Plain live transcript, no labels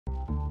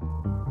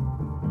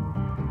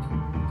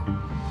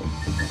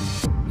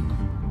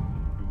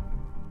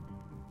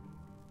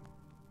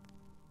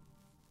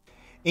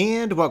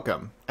And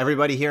welcome,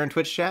 everybody here in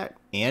Twitch chat,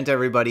 and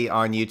everybody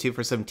on YouTube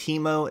for some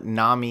Teemo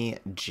Nami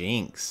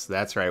Jinx.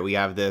 That's right, we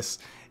have this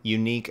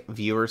unique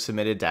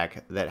viewer-submitted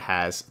deck that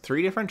has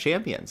 3 different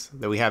champions.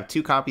 That we have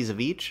 2 copies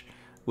of each,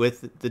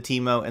 with the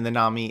Teemo and the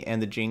Nami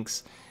and the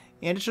Jinx.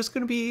 And it's just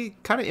going to be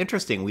kind of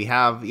interesting. We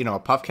have, a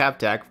Puffcap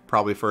deck,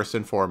 probably first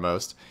and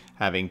foremost,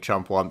 having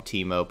Chump Wump,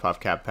 Teemo,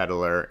 Puffcap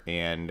Peddler,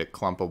 and a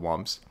clump of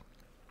Wumps.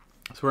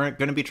 So we're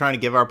going to be trying to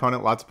give our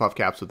opponent lots of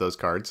Puffcaps with those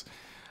cards.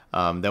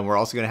 Then we're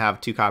also going to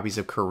have 2 copies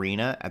of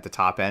Karina at the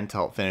top end to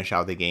help finish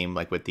out the game,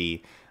 like with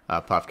the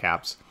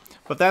Puffcaps.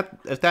 But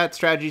if that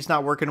strategy's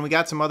not working, we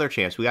got some other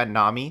champs. We got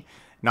Nami.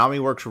 Nami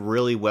works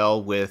really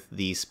well with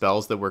the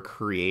spells that we're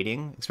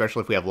creating,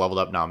 especially if we have leveled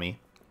up Nami.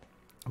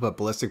 But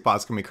Ballistic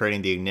Bot's going to be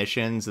creating the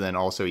ignitions, and then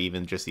also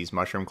even just these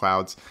mushroom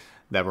clouds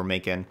that we're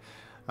making.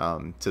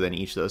 So then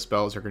each of those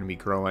spells are going to be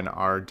growing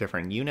our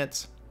different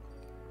units.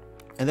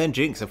 And then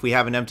Jinx, if we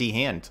have an empty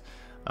hand,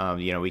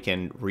 we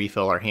can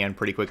refill our hand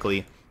pretty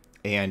quickly.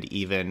 And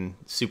even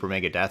Super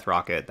Mega Death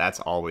Rocket, that's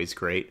always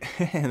great.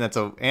 and that's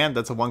a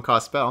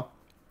 1-cost spell.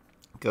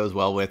 Goes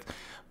well with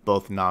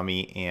both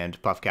Nami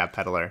and Puffcap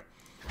Peddler.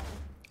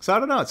 So I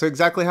don't know. So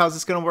exactly how is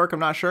this going to work? I'm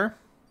not sure.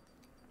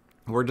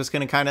 We're just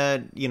going to kind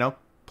of,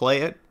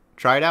 play it,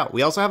 try it out.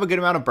 We also have a good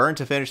amount of burn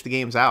to finish the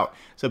games out.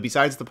 So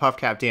besides the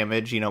Puffcap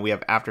damage, we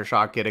have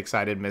Aftershock, Get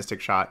Excited,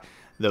 Mystic Shot.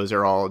 Those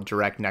are all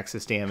direct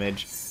Nexus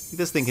damage.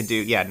 This thing can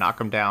do, knock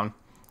them down.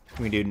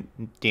 We can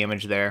do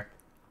damage there.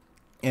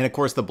 And of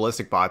course the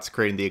Ballistic Bots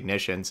creating the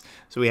ignitions.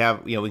 So we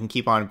have, we can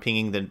keep on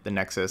pinging the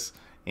Nexus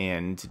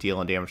and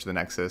dealing damage to the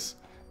Nexus.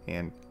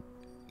 And,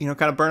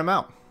 kind of burn them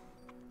out.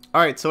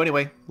 Alright, so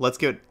anyway, let's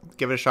give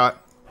it a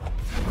shot.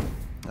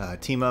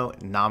 Teemo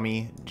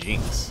Nami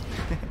Jinx.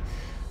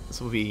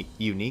 This will be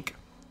unique.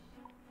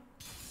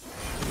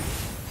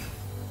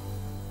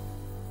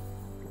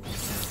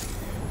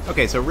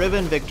 Okay, so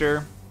Riven,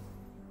 Viktor.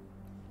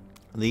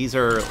 These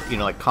are,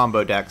 like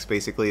combo decks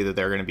basically that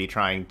they're going to be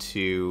trying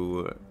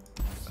to...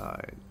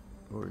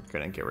 we're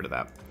going to get rid of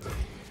that.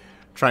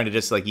 Trying to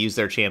just use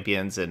their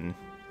champions and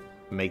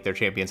make their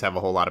champions have a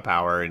whole lot of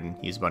power and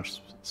use a bunch of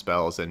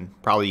spells and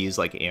probably use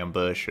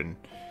ambush and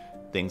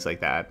things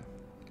like that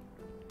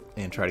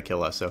and try to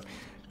kill us. So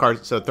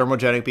cards, so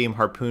Thermogenic Beam,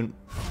 Harpoon,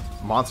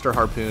 Monster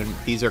Harpoon,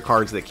 these are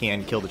cards that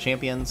can kill the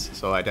champions,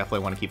 so I definitely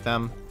want to keep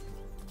them.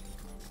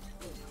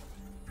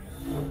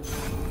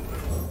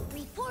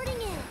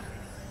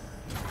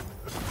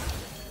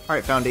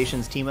 Alright,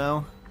 Foundations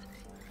Teemo.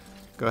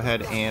 Go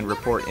ahead and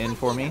report in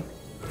for me.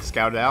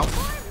 Scout it out.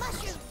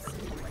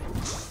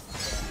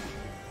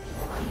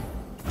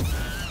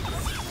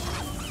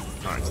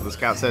 Alright, so the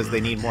scout says they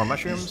need more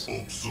mushrooms.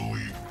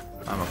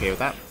 I'm okay with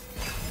that.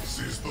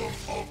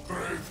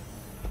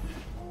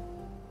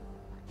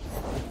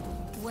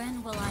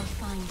 When will I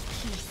find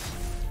peace?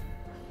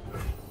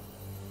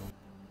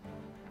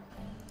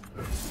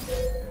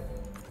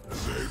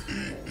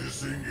 Safety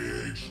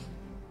disengaged.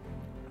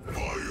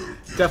 Fire.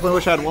 Definitely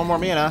wish I had one more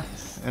mana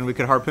and we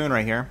could harpoon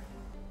right here.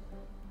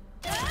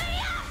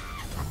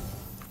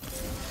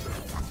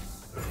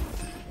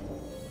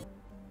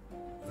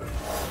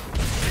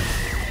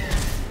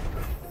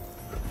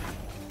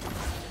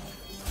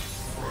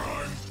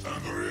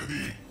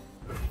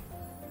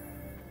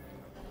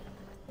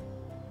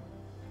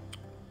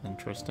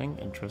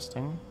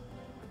 Interesting.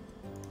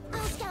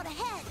 I'll scout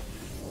ahead.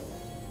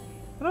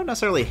 I don't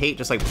necessarily hate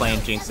just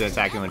playing Jinx and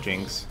attacking with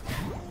Jinx.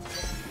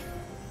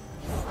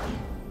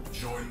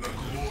 Join the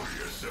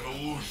glorious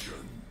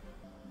evolution.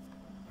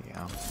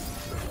 Yeah.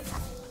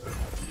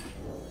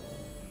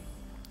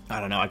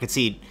 I don't know. I could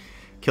see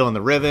killing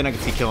the Riven. I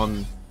could see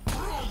killing...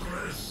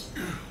 Progress.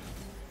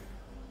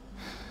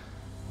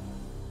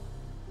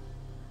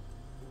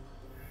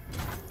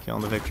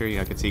 Killing the Viktor.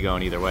 I could see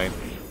going either way.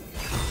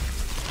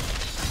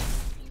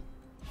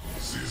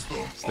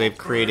 So they've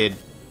created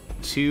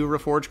 2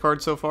 Reforge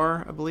cards so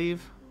far, I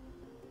believe.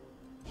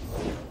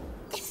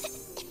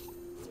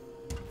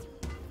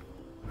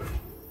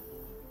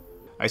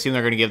 I assume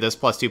they're going to give this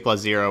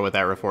 +2/+0 with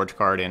that Reforge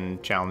card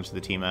and challenge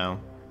the Teemo.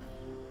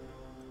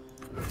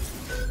 Can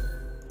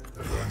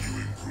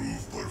you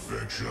improve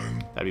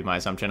perfection? That'd be my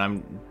assumption.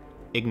 I'm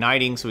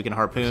igniting so we can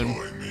harpoon.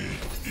 Join me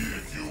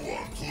if you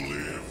want to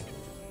live.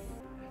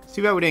 It's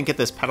too bad we didn't get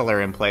this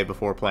Peddler in play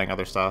before playing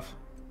other stuff.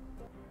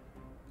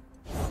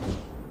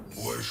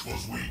 Flesh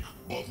was weak,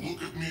 but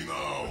look at me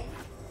now.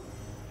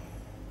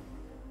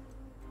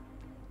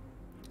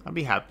 I'd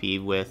be happy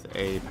with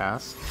a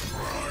pass.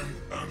 Prime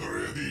and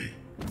ready.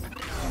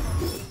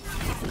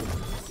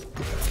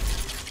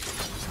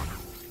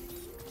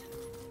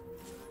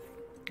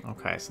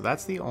 Okay, so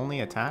that's the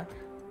only attack.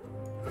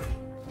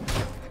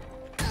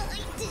 I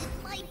did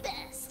my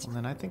best. And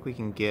then I think we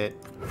can get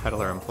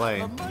Peddler in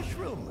play A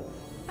mushroom.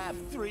 Have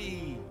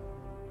 3.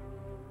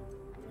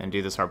 and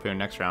do this harpoon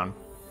next round.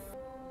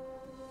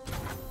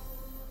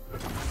 Can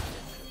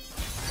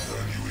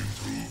you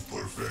improve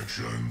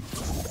perfection?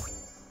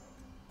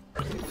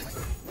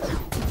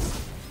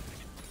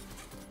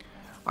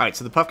 Alright,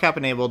 so the Puffcap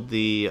enabled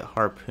the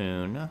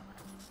harpoon.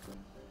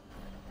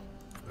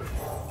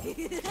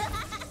 Let's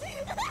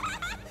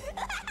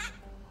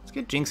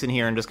get Jinx in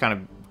here and just kind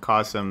of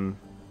cause some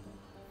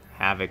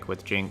havoc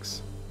with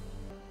Jinx.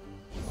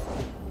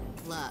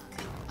 Look,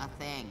 a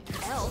thing.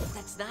 Elf,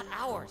 that's not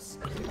ours.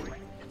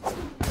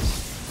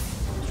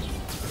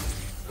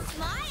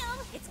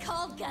 Smile! It's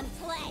called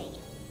gunplay.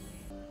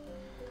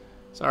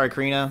 Sorry,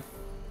 Karina.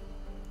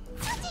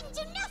 That didn't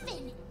do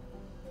nothing!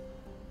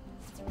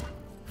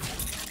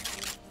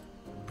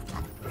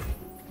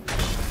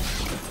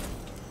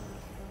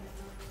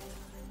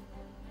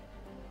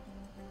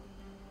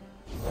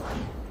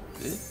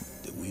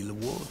 The Wheel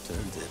of War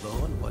turns ever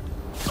onward.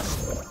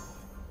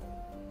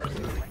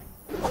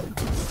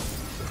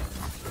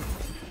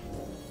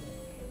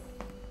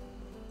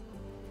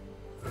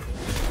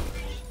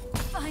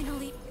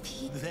 Finally,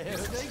 Pete. There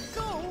they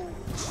go.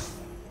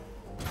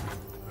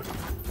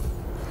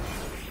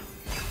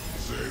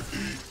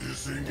 Safety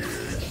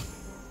disengaged.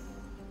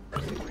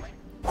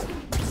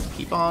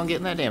 Keep on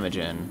getting that damage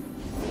in.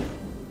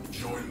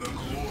 Join the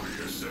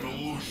glorious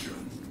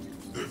evolution.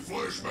 The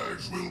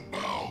flashbacks will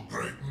bow,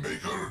 great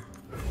maker.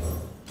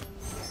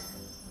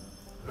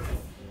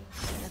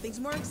 Nothing's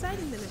more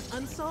exciting than an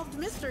unsolved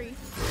mystery.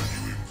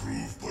 Can you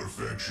improve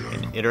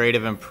perfection?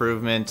 Iterative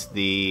improvement,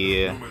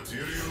 the The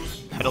materials,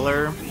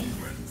 peddler.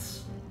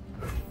 improvements.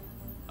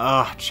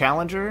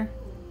 Challenger?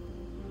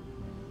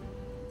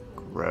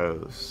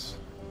 Gross.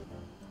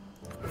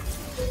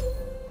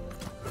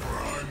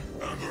 Prime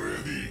and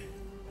ready.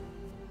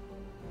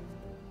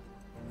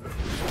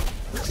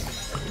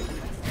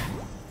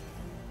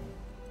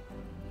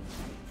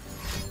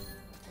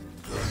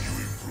 Can you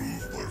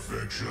improve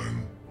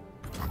perfection?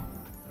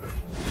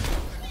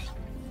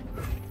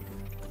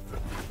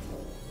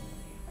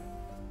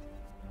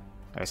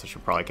 I guess I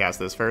should probably cast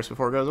this first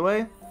before it goes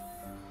away.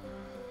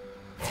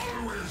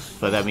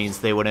 But that means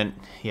they wouldn't,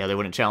 yeah, they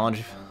wouldn't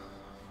challenge.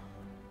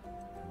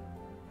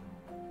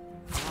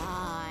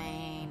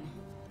 Fine.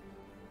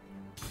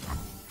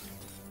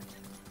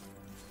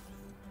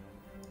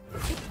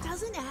 It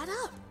doesn't add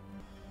up.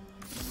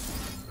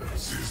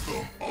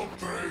 System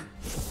upgrade.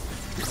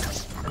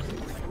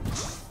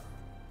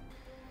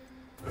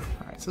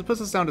 Alright, so this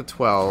puts us down to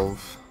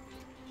 12.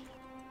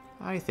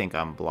 I think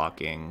I'm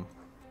blocking,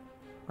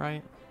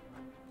 right?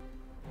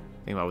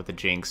 Think about with the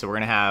Jinx. So we're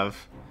going to have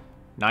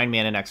 9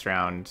 mana next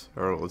round.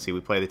 Or let's see, we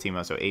play the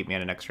Teemo, so 8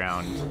 mana next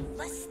round.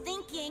 Less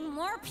thinking,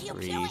 more pew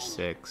 3, pewing.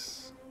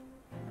 6,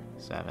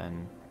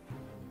 7.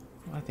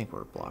 I think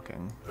we're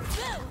blocking.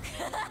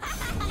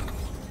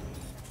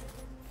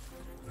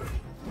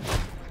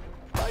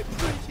 My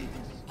pretties.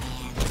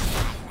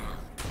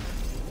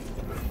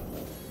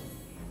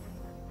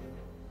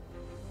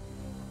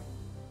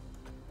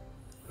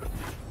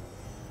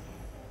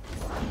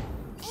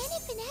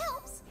 Anything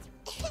else?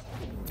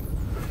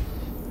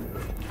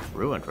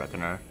 Ruined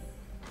Reckoner.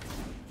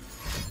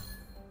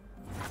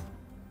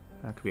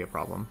 That could be a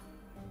problem.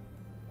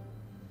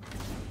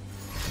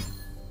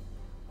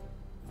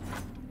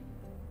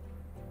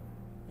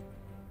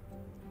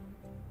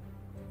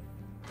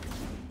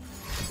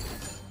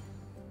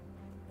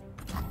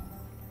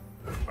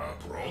 A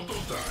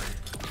prototype.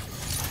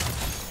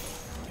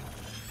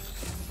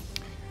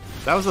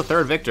 That was the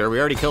third Viktor. We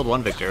already killed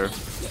one Viktor.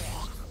 So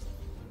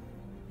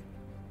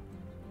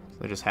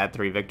they just had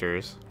 3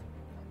 Viktors.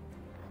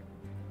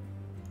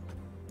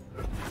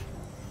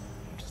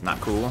 Which is not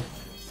cool.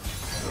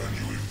 Can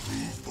you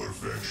improve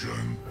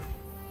perfection?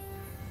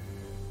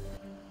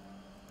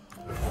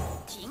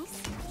 Jinx?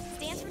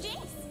 Stands for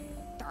Jinx.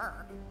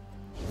 Durr.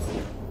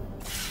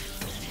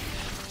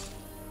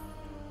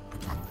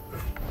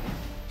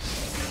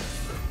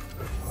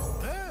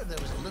 There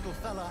was a little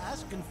fella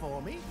asking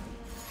for me.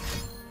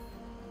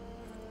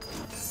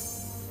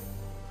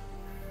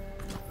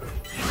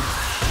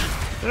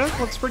 Their deck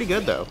looks pretty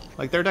good though.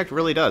 Like their deck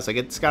really does. Like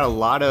it's got a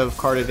lot of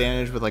card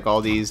advantage with like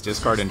all these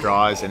discard and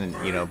draws, and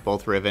you know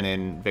both Riven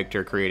and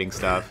Viktor creating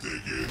stuff.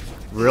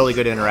 Really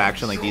good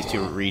interaction. Like these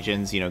 2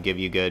 regions, you know, give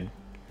you good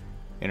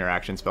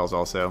interaction spells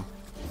also.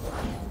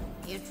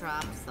 You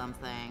dropped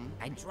something.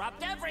 I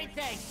dropped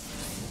everything.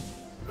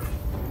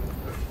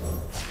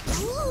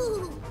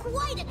 Ooh,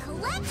 quite a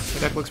collection.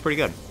 Their deck looks pretty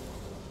good.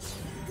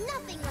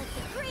 Nothing like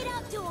the great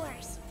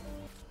outdoors.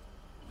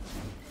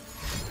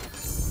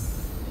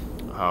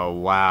 Oh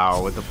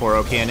wow, with the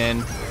Poro Cannon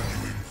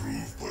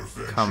Improve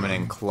perfection. coming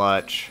in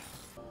clutch.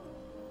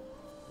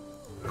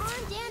 Armed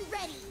and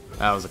ready.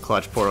 That was a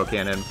clutch Poro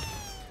Cannon.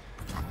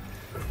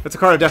 It's a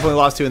card I definitely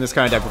lost to in this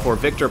kind of deck before.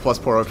 Viktor plus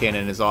Poro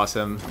Cannon is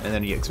awesome, and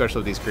then especially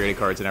with these created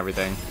cards and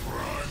everything.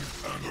 Prime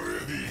and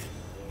ready.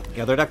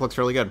 Yeah, their deck looks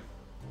really good.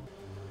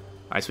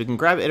 Alright, so we can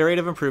grab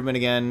Iterative Improvement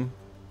again.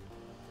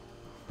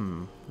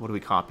 What do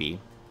we copy?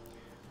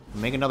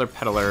 Make another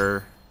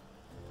Peddler.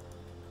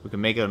 We can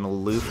make an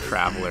Aloof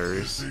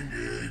Travelers.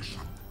 Disengaged.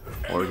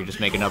 Or we could just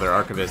make another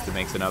Archivist that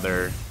makes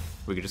another...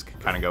 We could just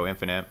kind of go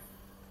infinite.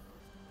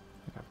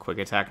 I got Quick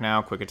Attack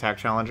now, Quick Attack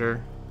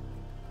Challenger.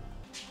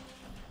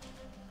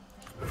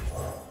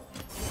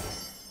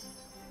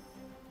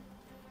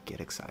 Get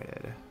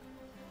excited.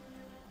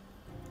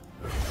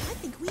 I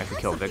think we I could have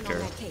kill something Viktor.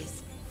 on that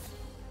case.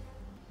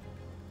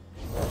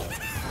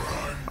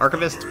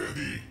 Archivist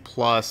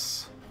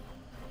plus...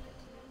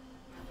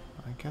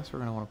 I guess we're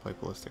going to want to play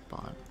Ballistic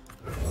Bot.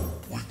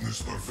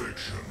 Witness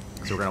perfection.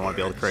 So we're going to want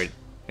to be able to create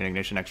an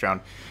Ignition next round.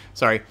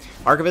 Sorry.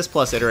 Archivist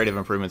plus Iterative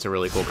Improvement's a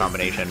really cool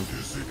combination.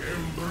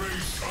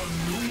 Embrace a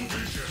new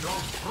vision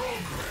of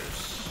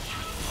progress.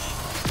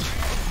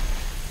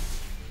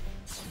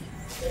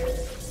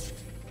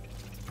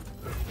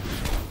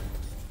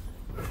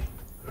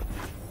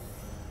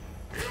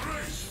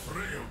 Erase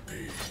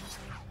frailty.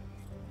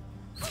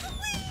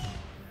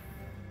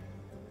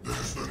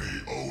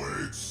 Destiny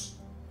awaits.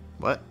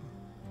 What?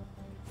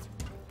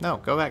 No,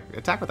 go back.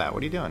 Attack with that.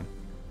 What are you doing?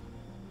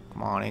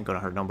 Come on, ain't gonna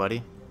hurt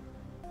nobody.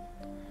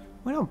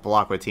 We don't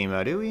block with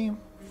Teemo, do we?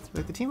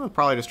 Like, the Teemo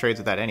probably just trades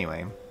with that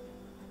anyway.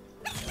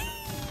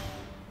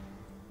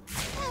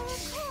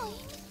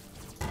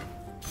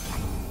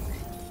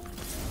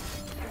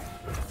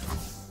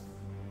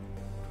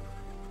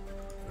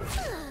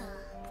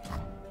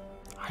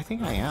 I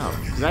think I am.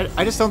 'Cause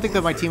I just don't think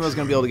that my Teemo's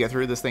gonna be able to get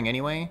through this thing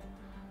anyway.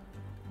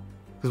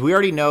 Because we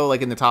already know,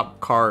 like, in the top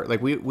card,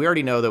 like, we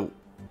already know that,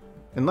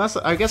 unless,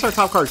 I guess our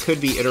top card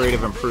could be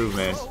Iterative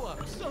Improvement,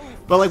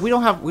 but, like, we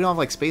don't have,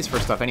 like, space for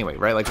stuff anyway,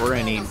 right? Like, we're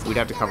gonna need, we'd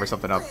have to cover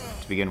something up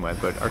to begin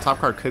with, but our top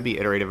card could be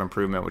Iterative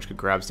Improvement, which could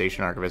grab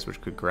Station Archivist,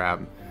 which could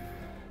grab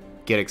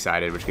Get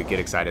Excited, which could Get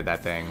Excited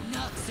that thing.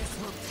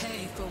 Noxus will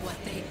pay for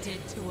what they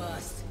did to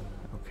us.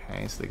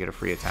 Okay, so they get a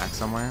free attack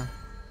somewhere.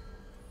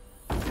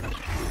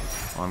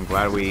 Well, I'm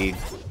glad we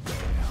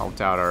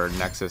helped out our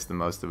Nexus the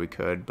most that we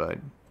could, but...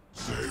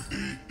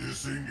 Safety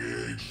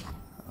disengaged.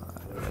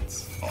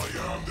 That's I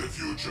am the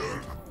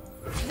future.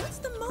 What's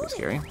the pretty motive?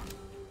 scary.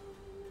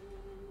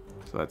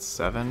 So that's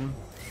 7.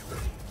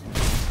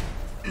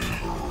 Can you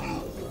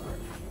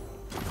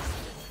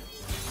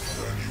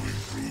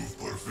improve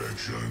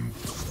perfection?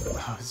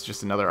 Oh, it's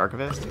just another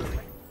Archivist?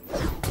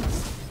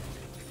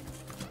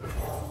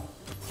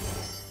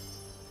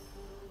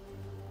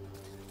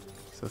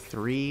 So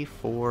 3,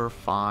 4,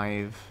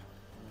 5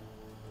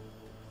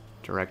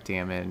 direct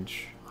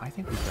damage. I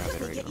think we grab Let me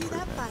Iterative get you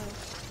that Improvement.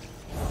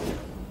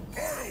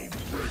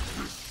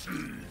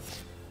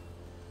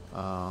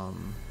 file.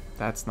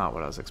 That's not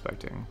what I was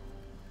expecting.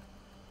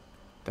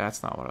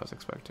 That's not what I was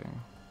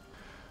expecting.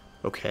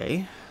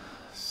 Okay,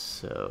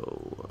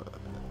 so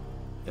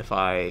if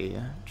I...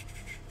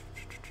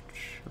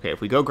 Okay,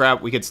 if we go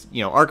grab... We could,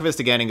 you know, Archivist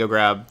again and go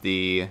grab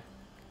the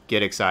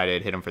Get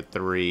Excited, hit him for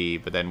 3,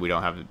 but then we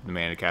don't have the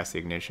mana to cast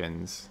the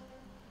Ignitions.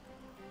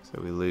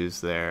 So we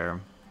lose there.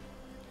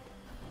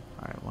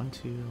 Alright, 1,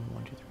 2,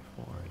 1, 2, 3,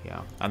 4.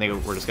 Yeah, I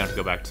think we're just going to have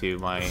to go back to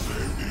my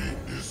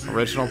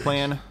original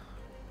plan.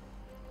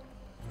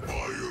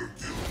 Fire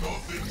till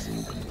nothing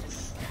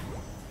moves.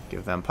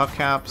 Give them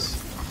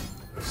Puffcaps.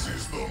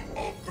 System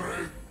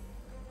upgrade.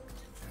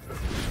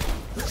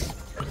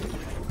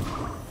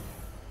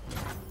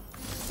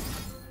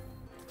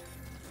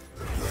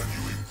 Can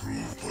you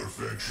improve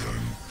perfection?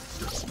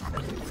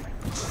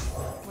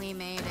 We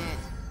made it.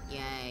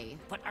 Yay.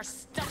 But our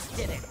stuff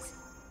didn't.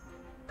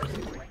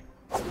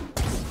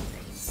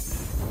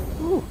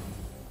 Ooh.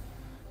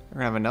 We're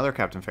gonna have another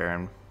Captain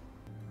Farron.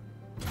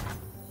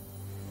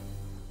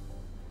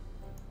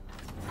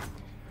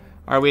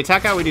 Alright, we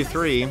attack out, we do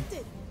 3. I'm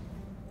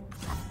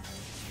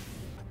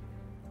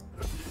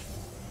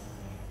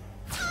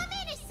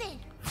innocent.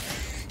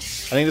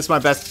 I think this is my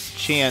best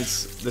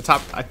chance. The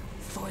top...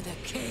 For the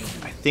king.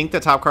 I think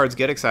the top cards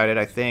Get Excited.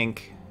 I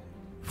think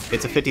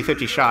it's a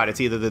 50-50 shot. It's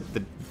either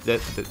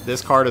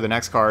this card or the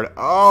next card.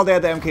 Oh, they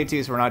had the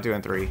MK2, so we're not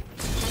doing 3.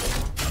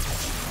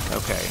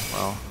 Okay,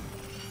 well...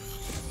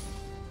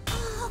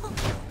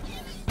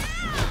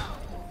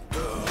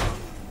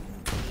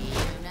 You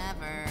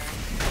never.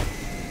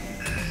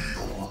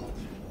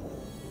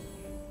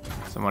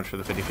 So much for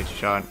the 50-50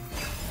 shot.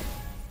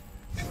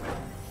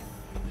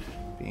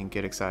 Being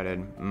Get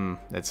Excited.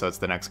 So it's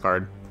the next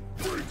card.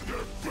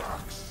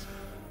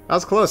 That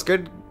was close.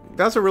 Good.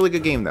 That was a really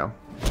good game, though.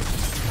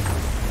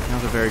 That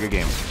was a very good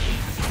game.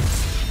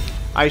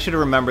 I should have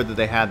remembered that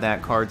they had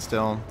that card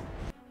still.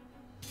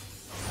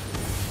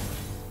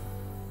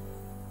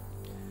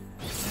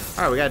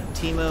 Alright, we got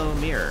Teemo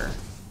Mirror.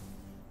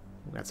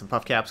 We got some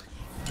Puffcaps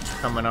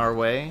coming our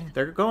way.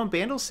 They're going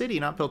Bandle City,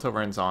 not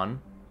Piltover and Zaun.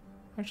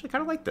 I actually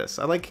kind of like this.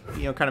 I like,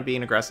 you know, kind of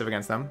being aggressive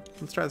against them.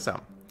 Let's try this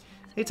out.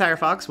 Hey, Tiger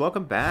Fox,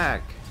 welcome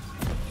back.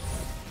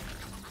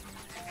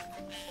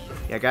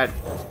 Yeah, I got a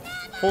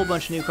whole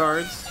bunch of new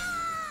cards.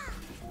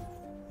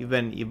 You've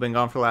been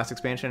gone for the last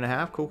expansion and a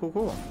half. Cool, cool,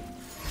 cool.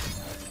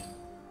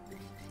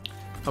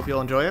 Hope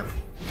you'll enjoy it.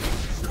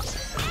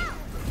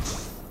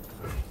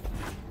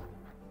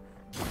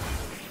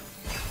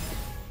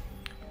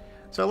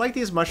 So I like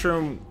these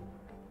Mushroom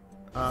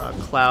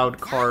Cloud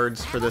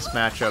cards for this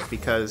matchup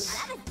because,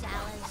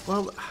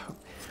 well, I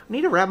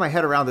need to wrap my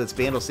head around that it's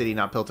Bandle City,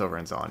 not Piltover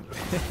and Zaun.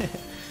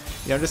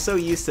 You know, I'm just so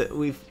used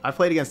to I've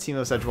played against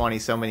Teemo Sejuani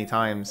so many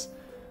times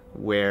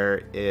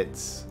where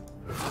it's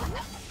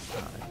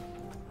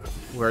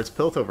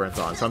Piltover and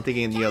Zaun. So I'm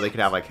thinking, you know, they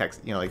could have like Hex,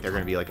 you know, like they're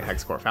going to be like a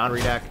Hex Core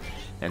Foundry deck.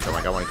 And so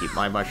like I want to keep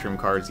my mushroom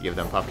cards to give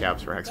them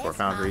Puffcaps for Hexcore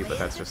Foundry, but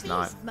that's just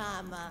not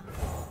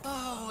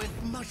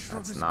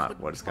that's not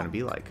what it's going to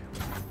be like.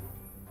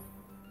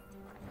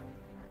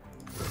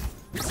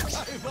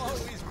 I've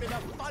always been a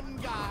fun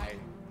guy.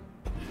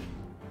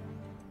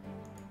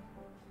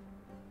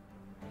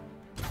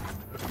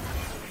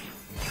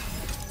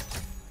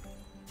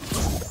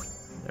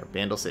 They're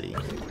Vandal City.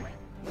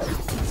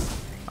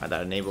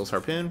 That enables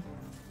Harpoon.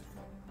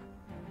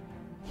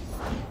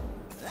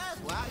 That's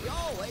why you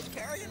always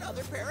carry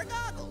another pair of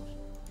goggles.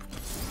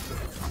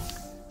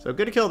 So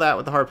good to kill that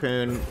with the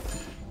Harpoon.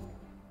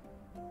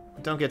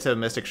 Don't get to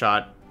Mystic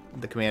Shot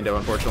the Commando,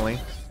 unfortunately.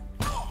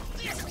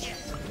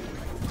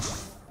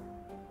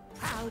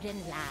 Proud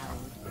and loud.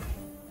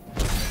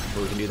 But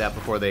we can do that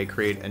before they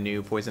create a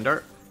new Poison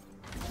Dart.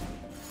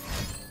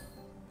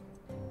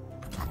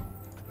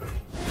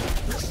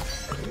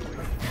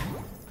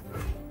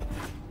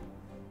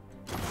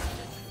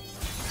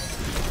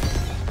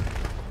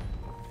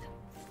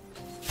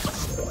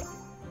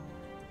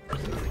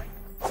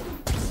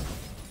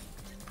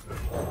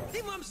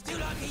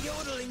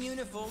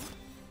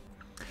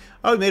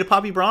 Oh, we made a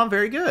Poppy Braum.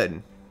 Very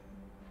good.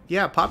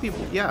 Yeah, Poppy.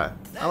 Yeah,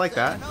 I like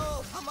that.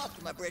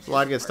 A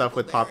lot of good stuff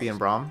with Poppy and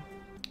Braum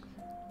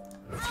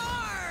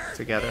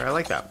together. I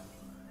like that.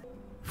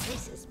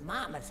 This is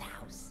Mama's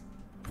house.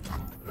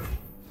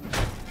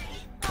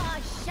 Ah,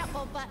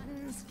 shuffle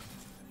buttons.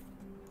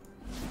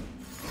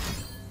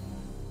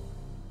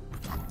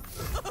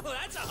 Oh,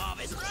 that's a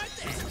harvest right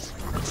there.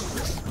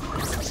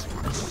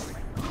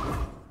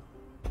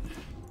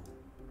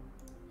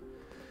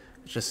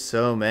 There's just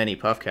so many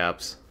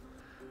Puffcaps.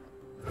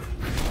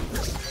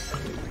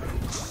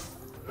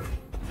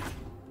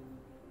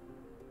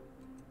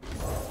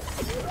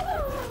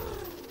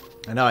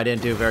 I know I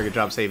didn't do a very good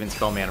job saving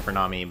spell mana for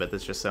Nami, but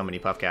there's just so many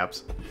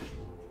Puffcaps.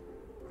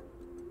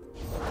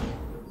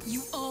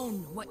 You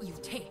own what you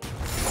take.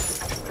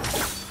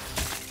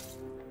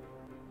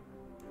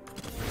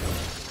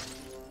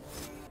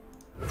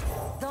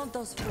 Don't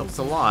those Helps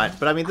a lot,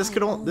 but I mean this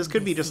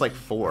could be just like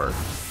 4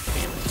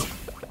 damage.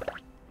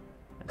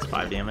 That's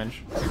 5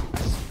 damage.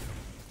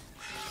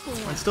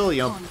 And still,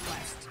 you know,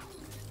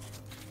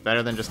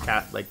 better than just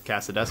cast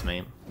a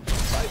Decimate.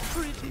 My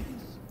pretties.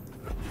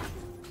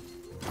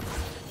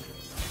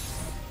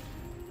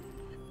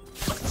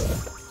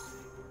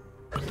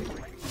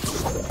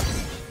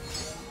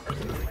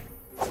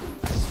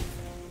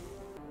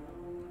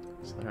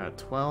 So they're at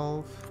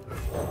 12.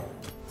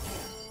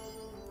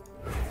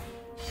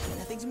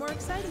 Nothing's more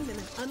exciting than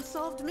an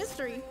unsolved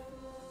mystery.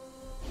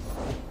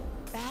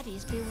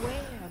 baddies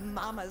beware.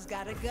 Mama's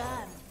got a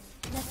gun.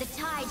 Let the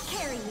tide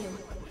carry you.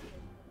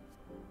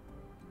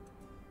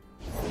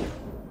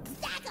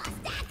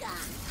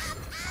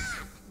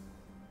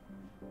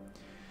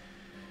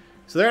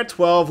 So they're at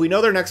 12. We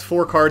know their next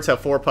 4 cards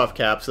have 4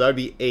 Puffcaps, so that would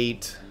be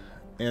 8.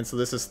 And so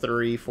this is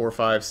 3, 4,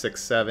 5,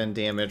 6, 7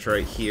 damage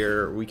right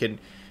here. We can,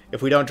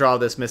 if we don't draw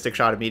this Mystic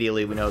Shot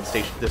immediately, we know the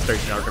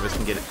Station Archivist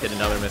can hit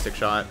another Mystic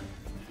Shot.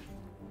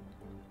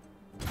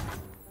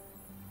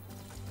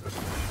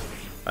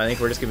 I think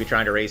we're just going to be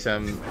trying to race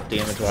him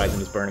damage-wise and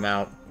just burn him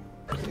out.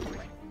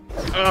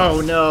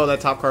 Oh no,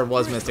 that top card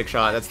was Mystic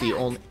Shot. That's the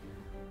only...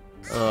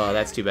 Oh,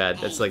 that's too bad.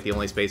 That's like the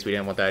only space we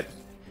didn't want that.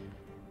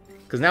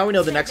 Because now we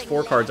know the next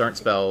 4 cards aren't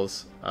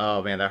spells.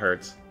 Oh man, that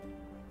hurts.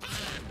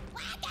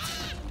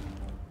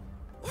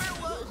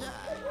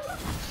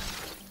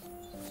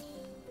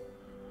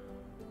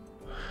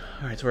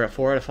 Alright, so we're at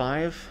 4 out of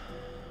 5.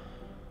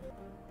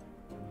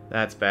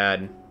 That's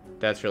bad.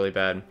 That's really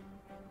bad.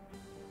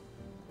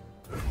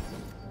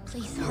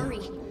 Please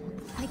hurry.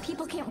 My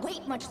people can't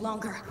wait much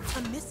longer.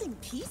 A missing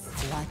piece?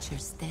 Watch your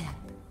step.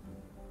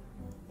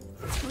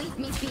 Leave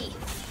me be.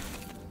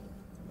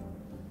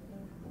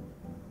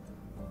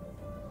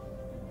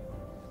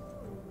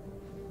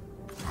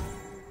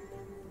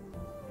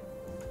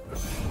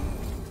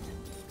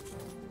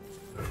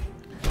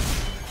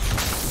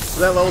 So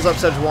that levels up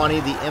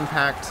Sejuani. The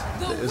impact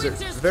is a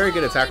very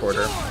good attack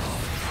order.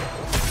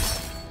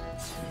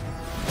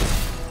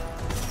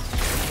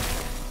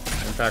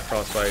 Impact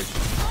Frostbite.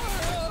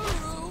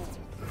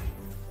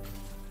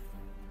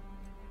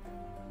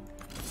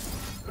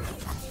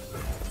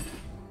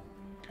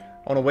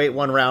 I want to wait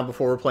 1 round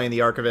before we're playing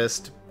the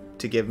Archivist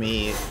to give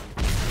me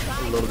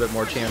a little bit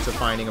more chance of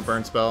finding a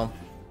burn spell.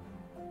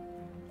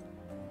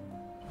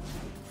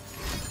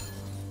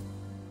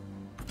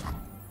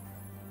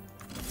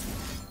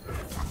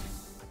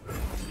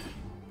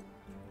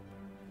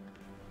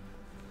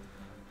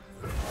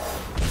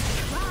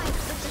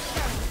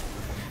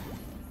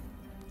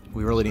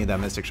 We really need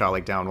that Mystic Shot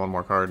like down 1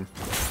 more card.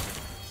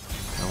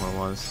 I don't know what it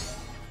was.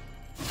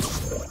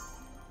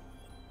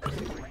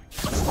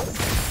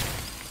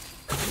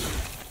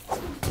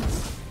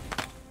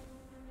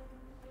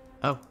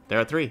 Oh, they're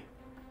at 3.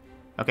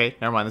 Okay,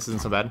 never mind. This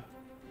isn't so bad.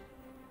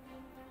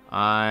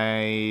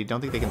 I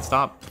don't think they can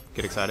stop.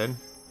 Get excited.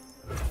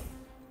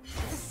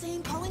 The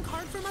same calling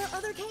card from our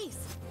other case.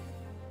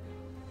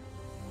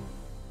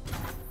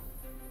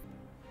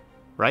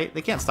 Right?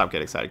 They can't stop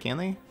Get Excited, can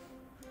they?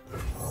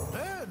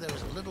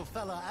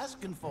 bother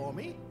asking for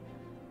me.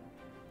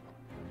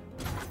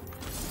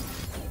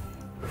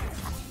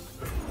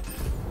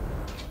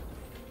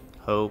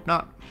 Hope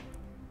not.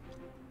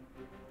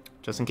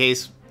 Just in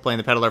case, playing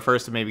the Peddler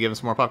first and maybe give him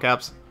some more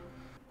Puffcaps.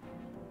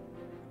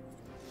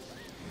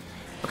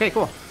 Okay,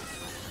 cool.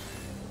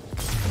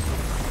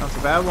 Not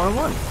so bad,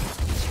 1-on-1.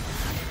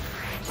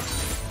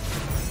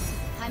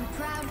 I'm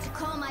proud to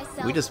call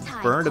myself We just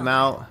Tide burned him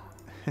Caller.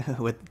 out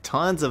with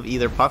tons of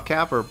either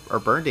Puffcap or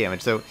burn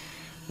damage. So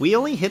we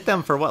only hit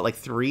them for what, like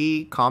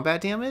 3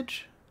 combat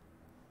damage?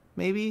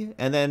 Maybe?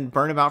 And then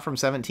burn him out from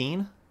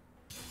 17?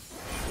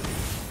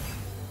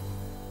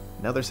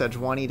 Another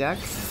Sejuani deck.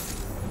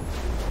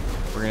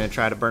 We're going to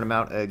try to burn him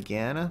out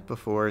again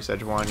before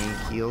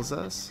Sejuani heals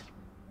us.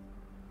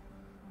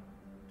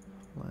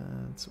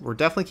 We're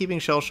definitely keeping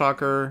Shell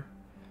Shocker.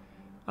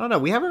 I don't know.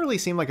 We haven't really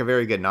seemed like a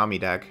very good Nami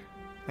deck.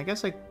 I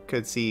guess I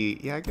could see...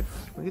 Yeah,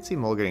 we could see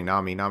Mole getting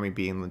Nami. Nami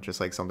being just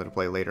like something to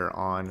play later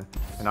on.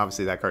 And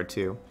obviously that card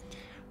too.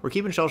 We're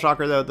keeping Shell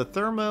Shocker though. The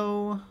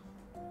Thermo...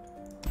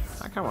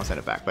 I kind of want to send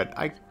it back, but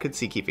I could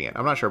see keeping it.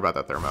 I'm not sure about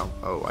that Thermo.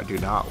 Oh, I do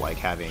not like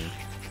having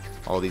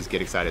all these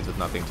Get Exciteds with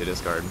nothing to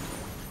discard.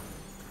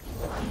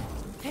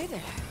 Hey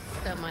there.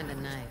 Don't mind the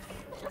knife.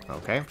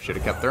 Okay, should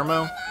have kept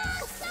Thermo.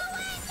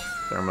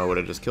 Thermo would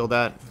have just killed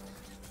that.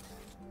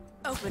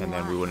 And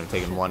then we wouldn't have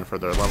taken 1 for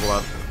their level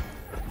up.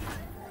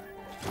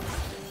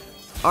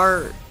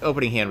 Our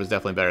opening hand was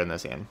definitely better than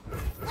this hand.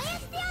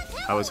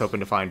 I was hoping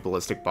to find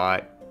Ballistic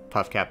Bot,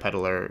 Puffcap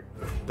Peddler.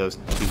 Those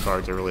 2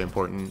 cards are really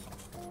important.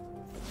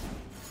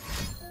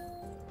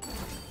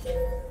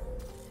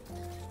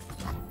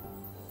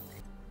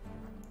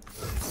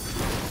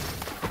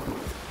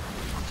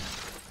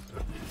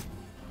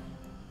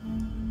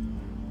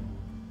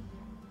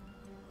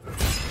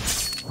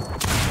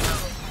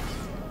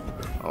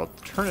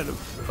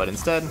 Alternative, but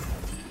instead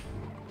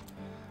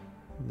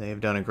they've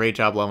done a great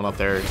job leveling up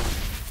their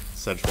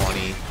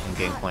Sejuani and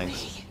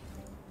Gangplank.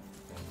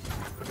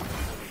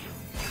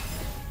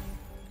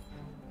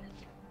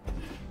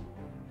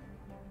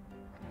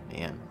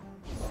 Man.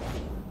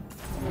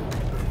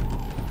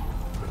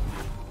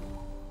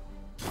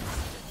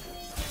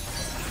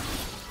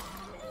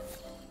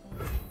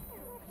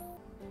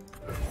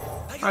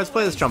 Alright, let's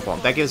play this Jump Bomb.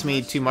 That gives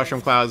me 2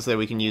 Mushroom Clouds that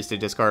we can use to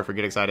discard for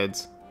Get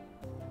Exciteds.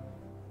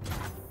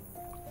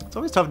 It's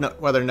always tough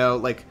whether to know,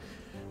 like,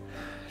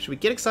 should we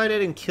get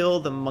excited and kill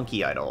the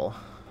Monkey Idol?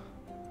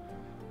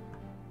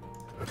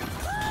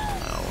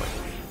 No.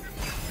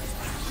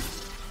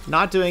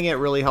 Not doing it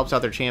really helps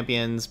out their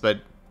champions, but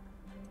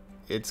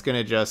it's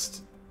gonna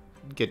just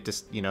get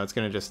it's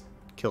gonna just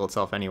kill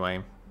itself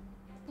anyway.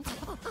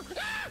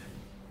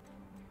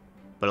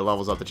 But it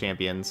levels up the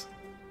champions.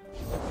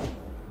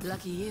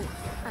 Lucky you.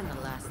 I'm the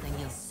last thing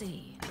you'll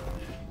see.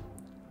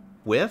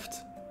 Whiffed?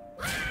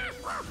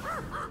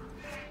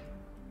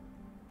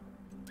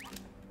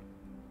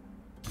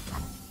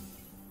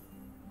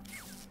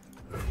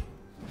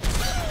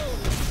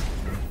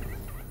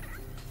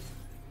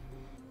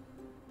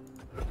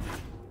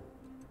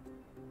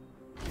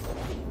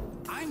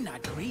 I'm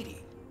not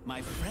greedy.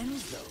 My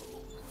friends, though.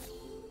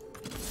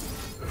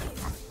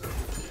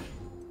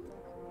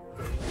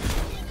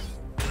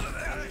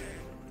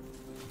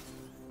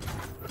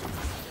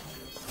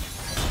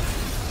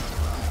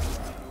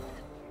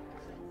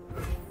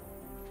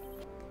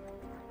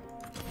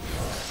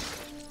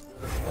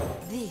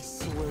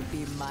 This will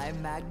be my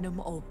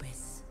magnum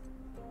opus.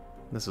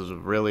 This was a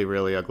really,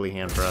 really ugly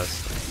hand for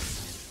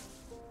us.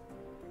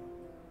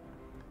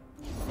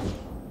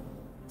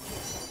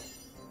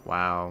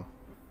 Wow.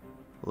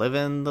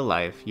 Living the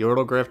life.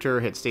 Yordle Grifter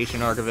hit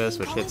Station Archivist,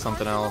 which hit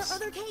something else.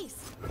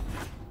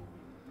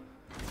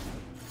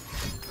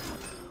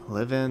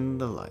 Living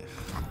the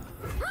life.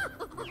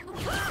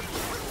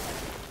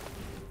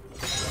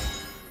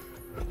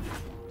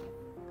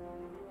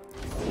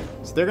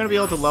 So they're going to be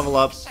able to level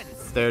up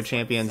their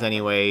champions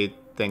anyway,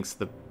 thanks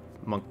to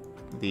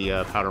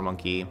the Powder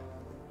Monkey.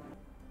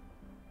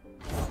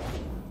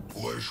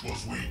 Flesh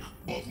was weak,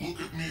 but look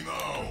at me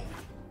now.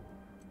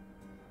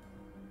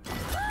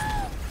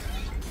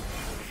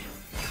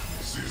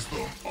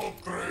 System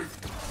upgrade.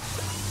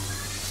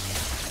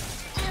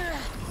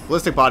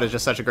 Ballistic Bot is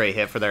just such a great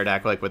hit for their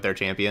deck, like with their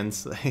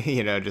champions.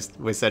 You know, just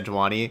with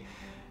Sejuani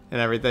and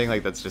everything,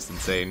 like that's just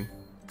insane.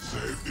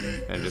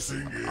 Safety And just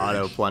disengage.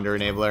 auto plunder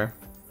enabler.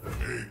 A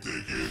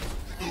ticket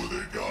to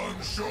the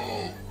gun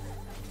show.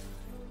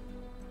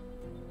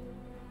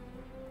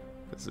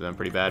 This has been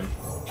pretty bad.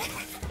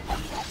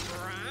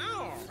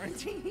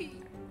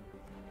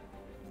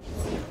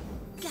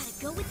 Gotta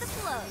go with the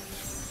flow.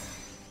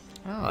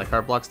 Oh, like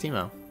card blocks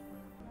Teemo.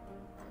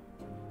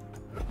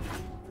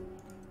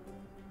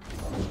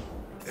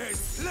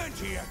 There's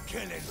plenty of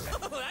killing.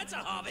 Oh, that's a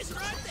harvest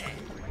right there.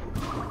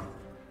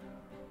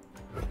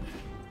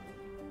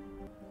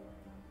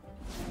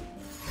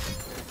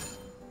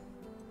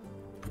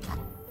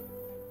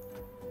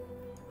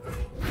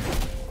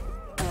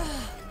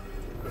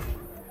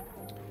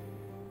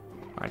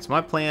 Alright, so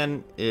my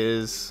plan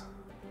is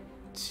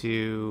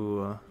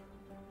to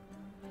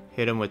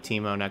Hit him with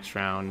Teemo next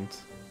round.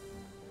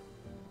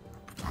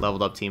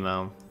 Leveled up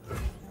Teemo.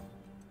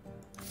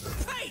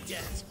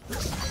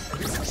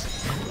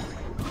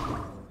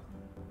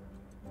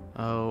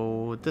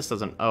 Oh, this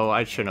doesn't... Oh,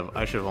 I should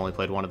have only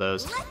played one of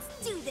those.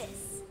 Let's do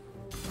this.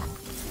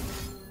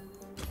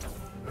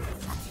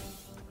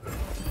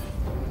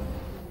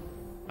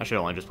 I should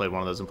have only just played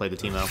one of those and played the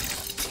Teemo.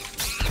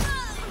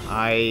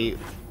 I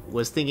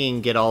was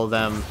thinking get all of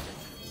them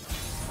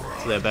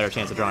so they have a better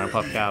chance of drawing a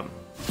Puffcap.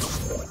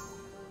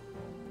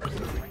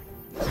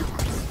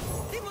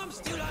 Think I'm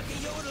still like a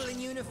yodel in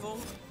uniform.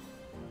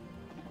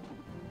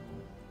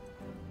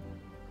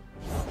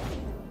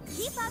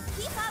 Keep up,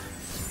 keep up.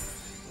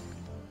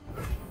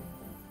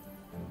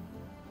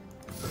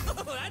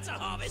 Oh, that's a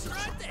harvest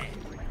right there.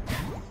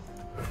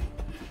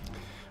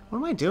 What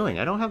am I doing?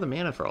 I don't have the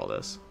mana for all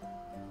this.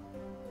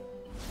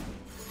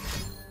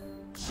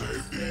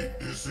 Safety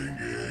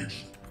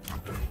disengaged.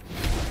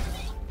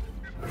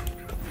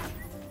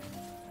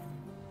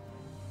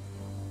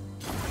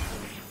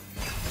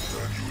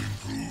 Can you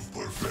improve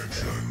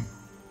perfection?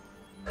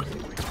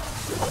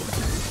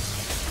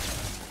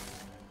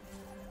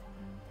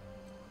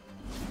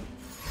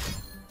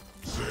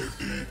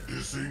 Safety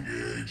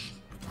disengaged.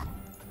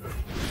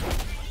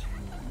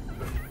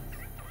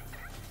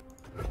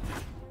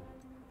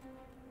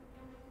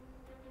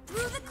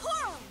 Through the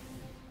coral.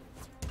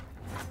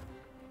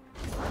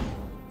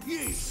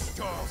 You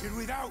started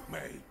without me.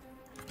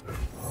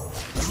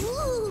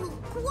 Ooh,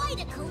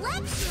 quite a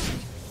collection.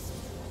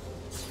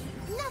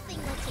 Nothing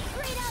like the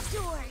great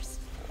outdoors.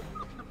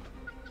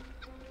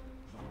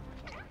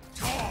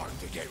 Time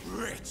to get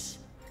rich.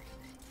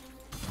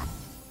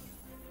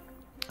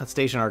 That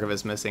Station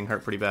Archivist missing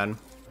hurt pretty bad.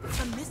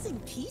 A missing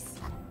piece?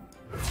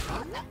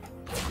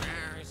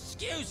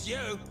 Excuse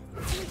you.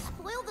 Can you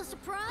spoil the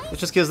surprise? It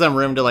just gives them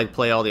room to like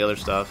play all the other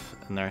stuff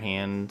in their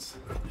hand.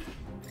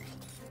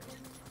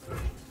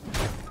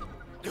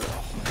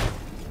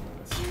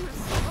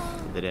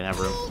 They didn't have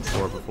room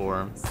for it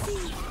before.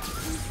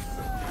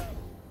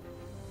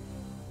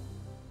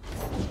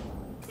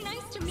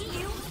 Nice to meet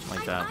you.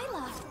 Like I'm that.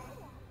 Isla.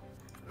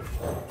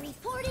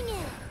 Reporting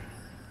in.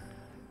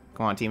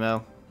 Come on,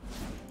 Teemo.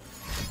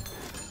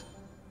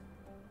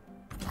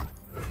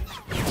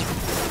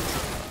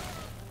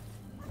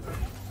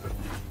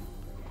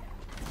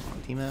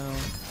 Teemo.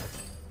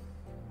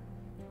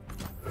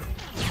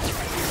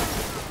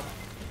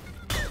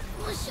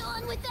 Push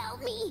on without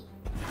me.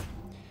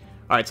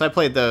 Alright, so I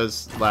played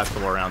those last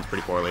 4 rounds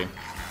pretty poorly.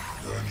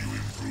 Can you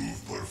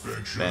improve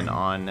perfection? Been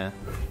on...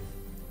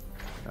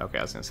 Okay,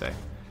 I was gonna say.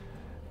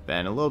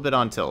 Been a little bit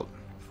on tilt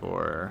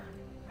for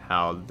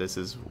how this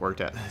has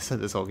worked out.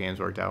 This whole game's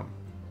worked out.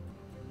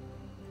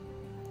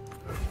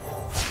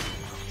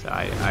 So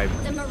I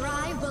The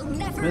Mirai will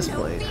never know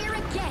misplayed. fear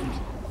again.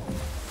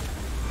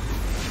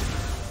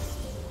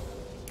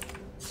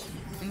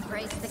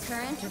 Embrace the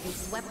current or be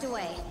swept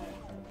away.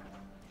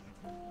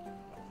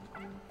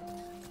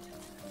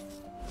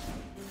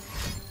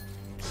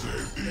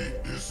 Safety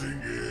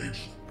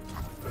disengaged.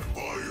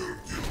 Fire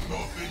till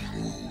nothing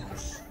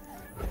moves.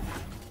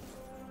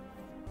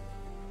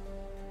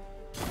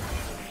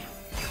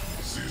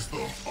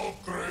 System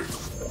upgrade.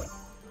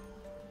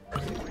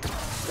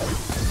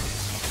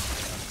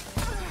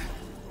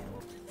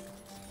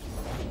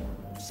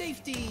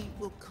 Safety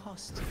will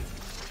cost you.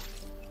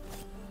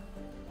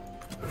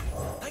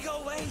 I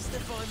got ways to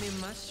find me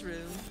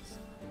mushrooms.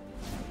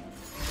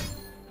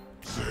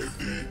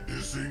 Safety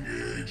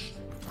disengaged.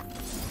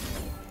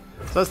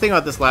 So I was thinking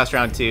about this last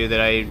round too, that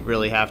I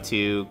really have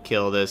to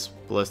kill this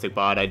ballistic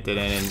bot. I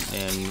didn't,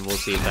 and we'll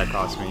see if that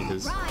costs me,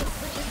 because, Rise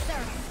with the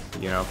surf.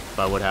 you know, if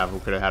I would have, we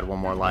could have had one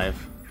more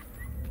life.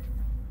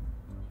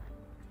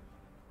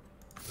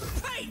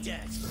 Hey,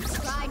 Dad!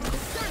 Ride with the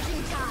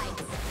surging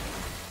tides.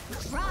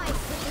 Rise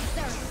with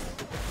the surf.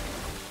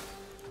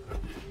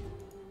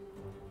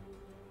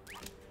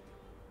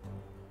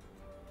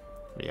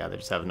 But yeah, they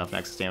just have enough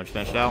nexus damage to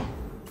finish it out.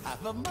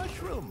 Have a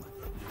mushroom.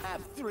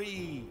 Have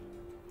 3.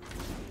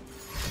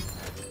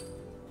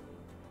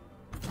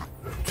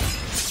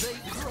 They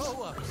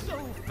grow up so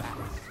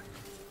fast.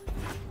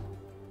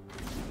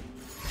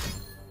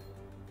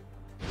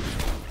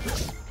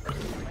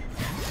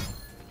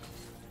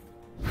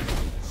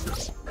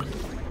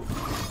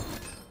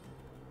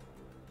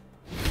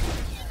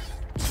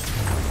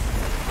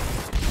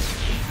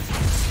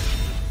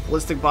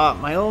 Ballistic bot,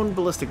 my own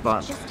ballistic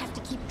bot, Just have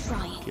to keep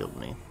trying. killed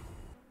me.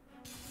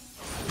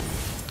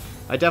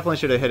 I definitely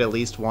should have hit at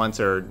least once,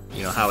 or,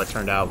 you know, how it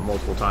turned out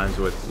multiple times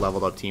with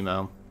leveled up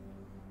Teemo.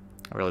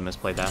 I really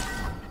misplayed that.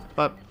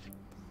 But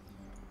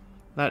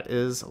that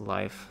is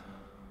life.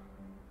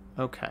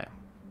 Okay.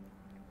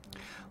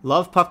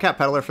 Love Puffcat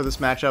Peddler for this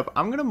matchup.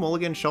 I'm going to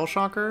mulligan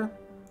Shellshocker.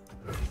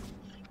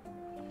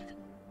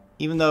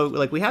 Even though,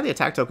 like, we had the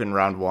attack token in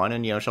round 1,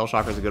 and, you know,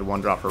 Shellshocker is a good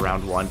 1-drop for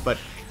round 1. But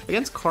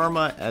against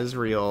Karma,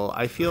 Ezreal,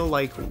 I feel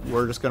like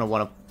we're just going to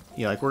want to,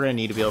 you know, like, we're going to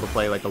need to be able to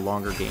play, like, a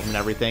longer game and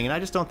everything. And I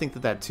just don't think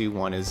that that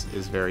 2-1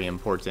 is very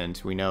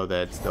important. We know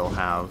that they'll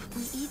have...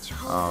 Each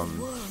holds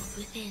a world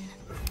within.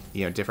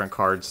 you know, different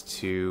cards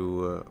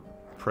to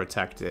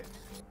protect it.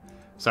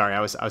 Sorry,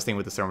 I was thinking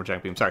with the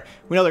Thermogenic Beam. Sorry.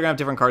 We know they're going to have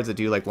different cards that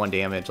do, like, 1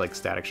 damage, like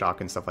Static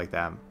Shock and stuff like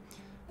that.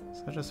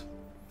 So I just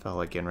felt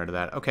like getting rid of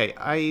that. Okay,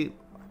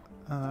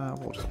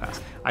 we'll just pass.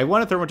 I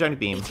want a Thermogenic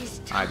Beam.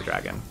 I have the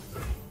Dragon.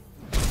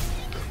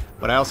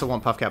 But I also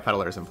want Puffcap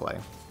Peddlers in play.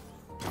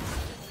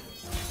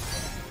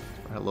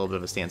 We're at a little bit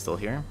of a standstill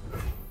here.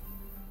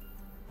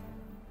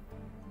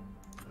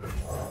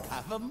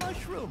 Have a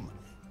mushroom.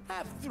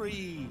 Have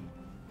 3.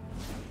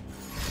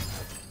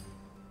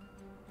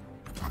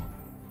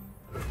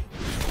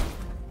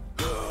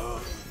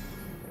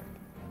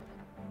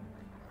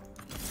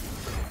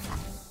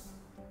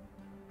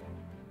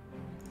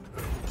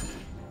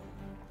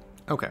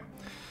 Okay.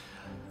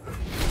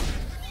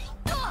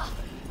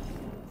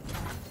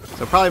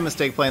 So probably a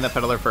mistake playing the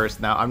Peddler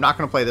first. Now, I'm not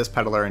going to play this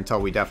Peddler until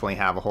we definitely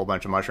have a whole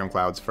bunch of Mushroom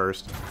Clouds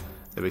first.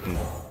 That we can,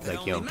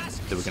 like, you know,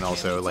 that we can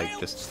also, like,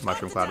 just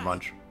Mushroom Cloud a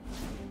bunch.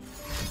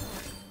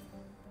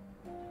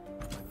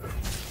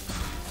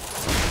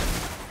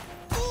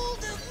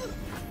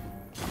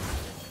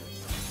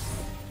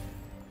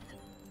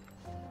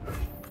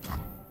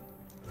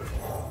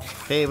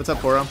 Hey, what's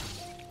up, Bora?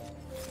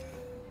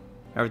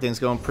 Everything's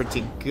going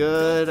pretty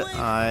good.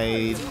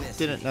 I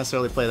didn't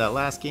necessarily play that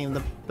last game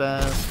the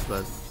best,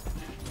 but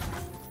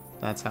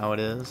that's how it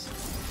is.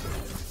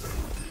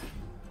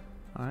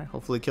 Alright,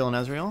 hopefully killing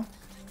Ezreal.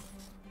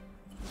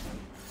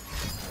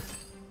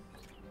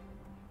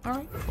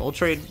 Alright, I'll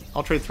trade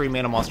 3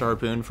 mana Monster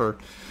Harpoon for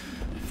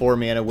 4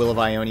 mana Will of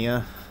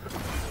Ionia.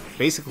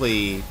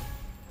 Basically,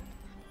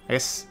 I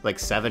guess like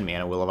 7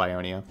 mana Will of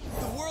Ionia.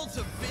 The world's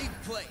a big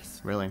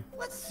place. Really?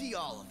 Let's see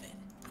all of it.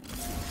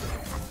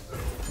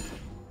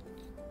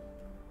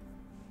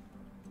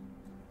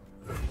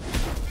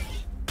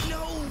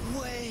 No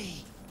way.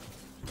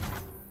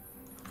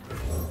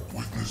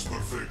 Witness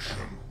perfection,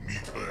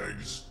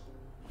 meatbags.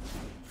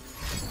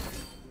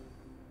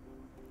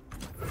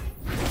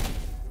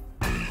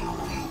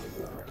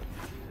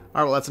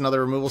 Alright, well that's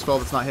another removal spell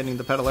that's not hitting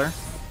the Peddler.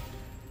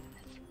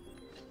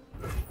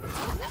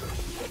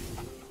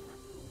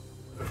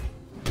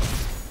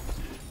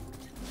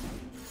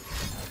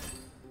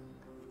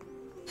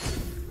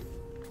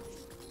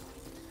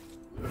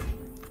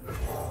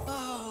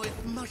 Oh,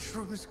 if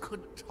mushrooms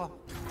could talk.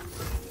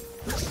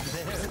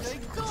 There they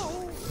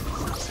go.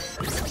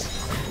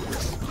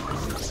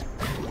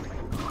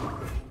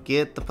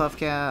 Get the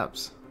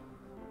Puffcaps.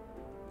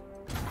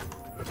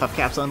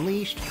 Puffcaps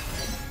unleashed.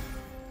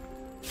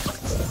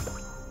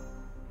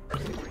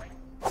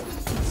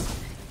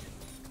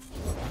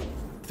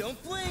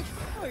 Don't blink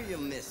or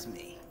you'll miss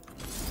me.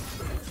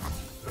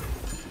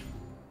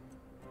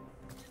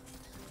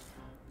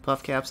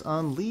 Puffcaps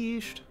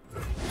unleashed.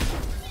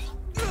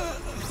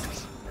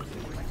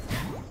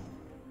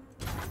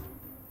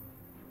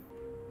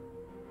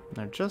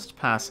 They're just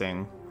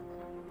passing.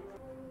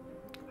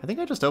 I think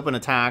I just open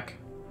attack.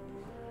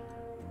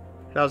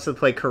 Could also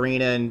play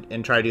Karina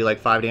and try to do like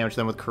 5 damage to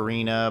them with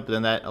Karina, but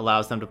then that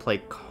allows them to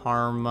play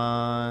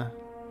Karma.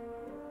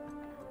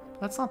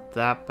 That's not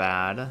that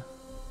bad.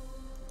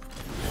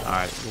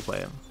 Alright, we'll play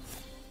him.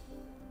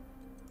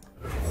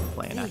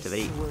 Play and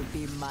activate. This will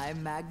be my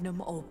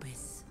magnum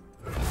opus.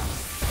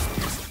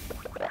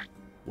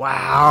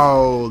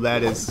 Wow,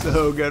 that is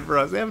so good for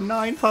us. They have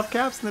 9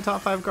 Puffcaps in the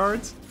top 5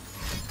 cards.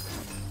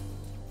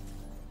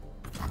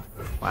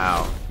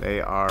 Wow, they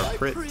are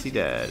pretty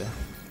dead.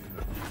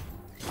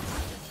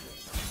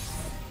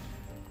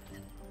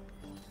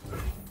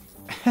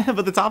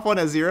 But the top one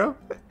has 0?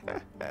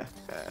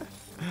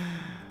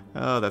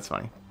 Oh, that's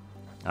funny.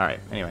 Alright,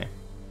 anyway.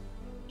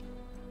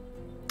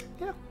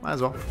 Yeah, might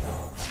as well.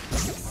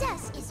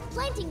 Success is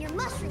planting your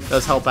mushrooms.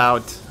 Does help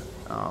out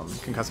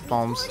Concussive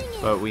Palms,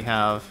 but we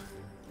have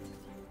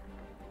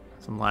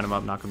some line them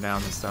up, knock them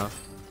down and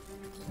stuff.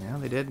 Yeah,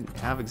 they did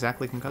have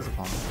exactly Concussive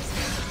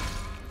Palms.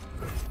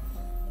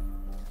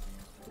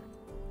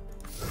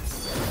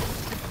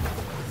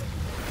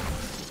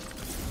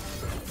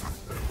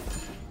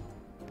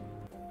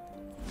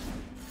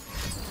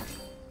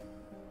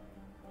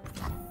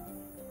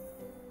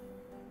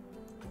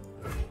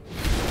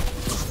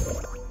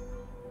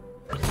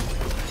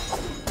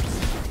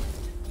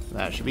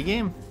 That should be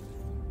game.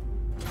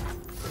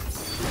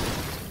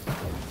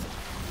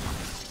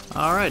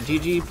 Alright,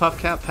 GG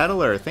Puffcap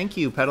Peddler. Thank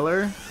you,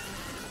 Peddler.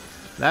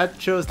 That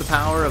shows the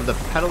power of the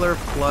Peddler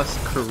plus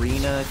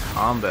Karina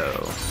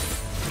combo.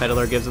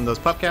 Peddler gives them those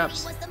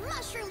Puffcaps.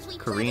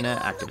 Karina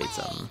activates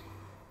them.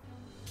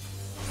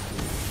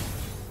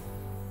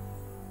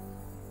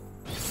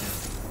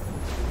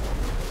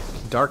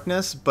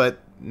 Darkness, but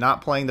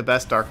not playing the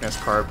best Darkness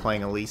card,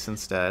 playing Elise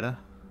instead.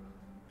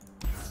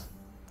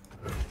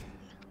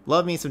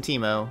 Love me some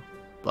Teemo,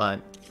 but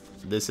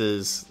this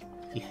is,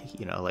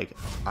 you know, like,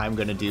 I'm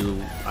gonna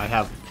do, I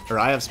have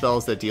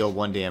spells that deal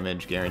 1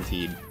 damage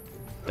guaranteed.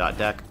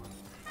 Deck.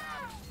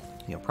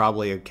 You know,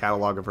 probably a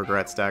Catalog of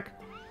Regrets deck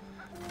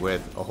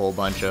with a whole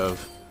bunch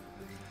of,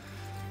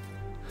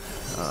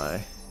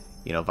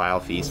 you know, Vile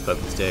Feast, Poke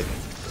Stick,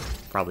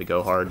 probably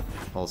Go Hard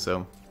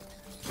also.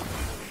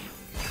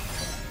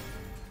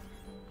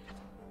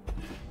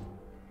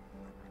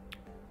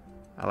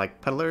 I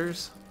like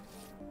peddlers.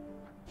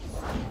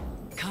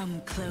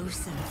 Come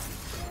closer.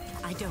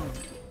 I don't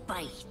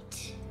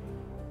bite.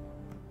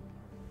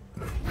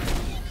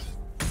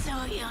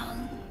 So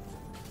young.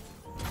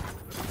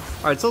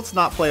 Alright, so let's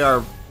not play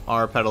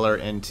our peddler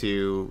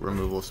into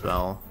removal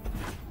spell.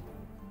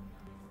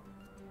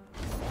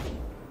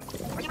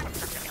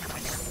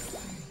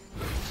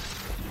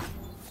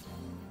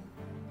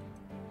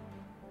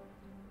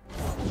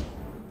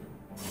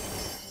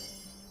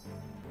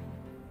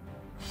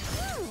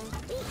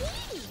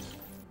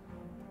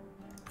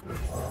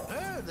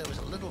 There was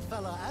a little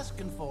fella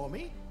asking for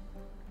me.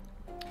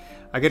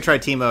 I could try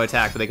Teemo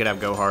attack, but they could have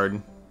go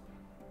hard.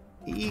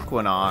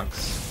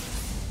 Equinox.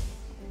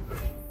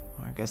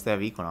 I guess they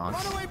have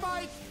Equinox. Runaway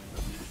bite!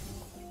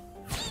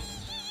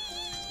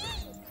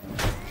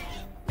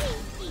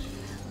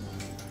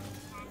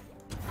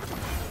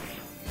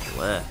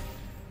 Blech.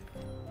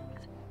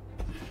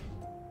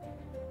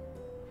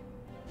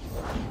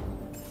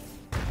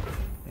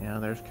 Yeah,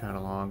 there's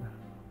catalog.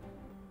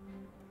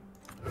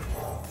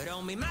 Put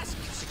on me mask,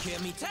 secure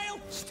me tail,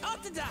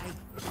 start the day.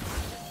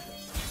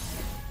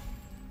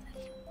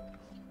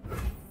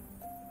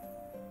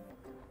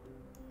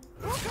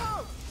 Look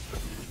out!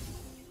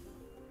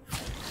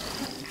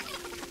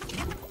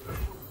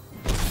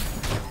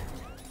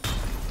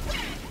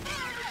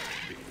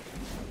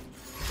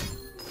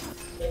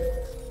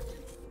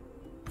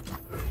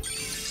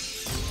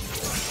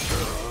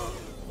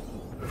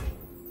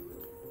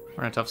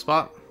 We're in a tough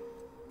spot.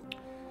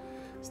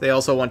 So they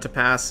also want to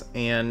pass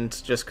and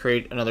just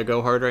create another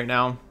go hard right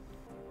now.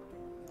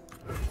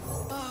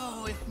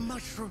 Oh, if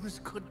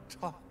mushrooms could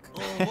talk.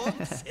 Or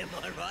once, am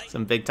I right?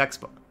 Some big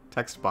text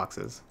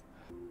boxes.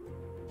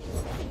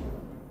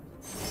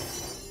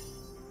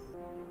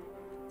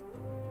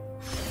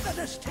 Let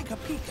us take a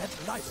peek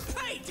at life.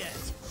 Paid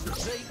it!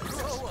 They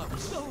grow up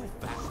so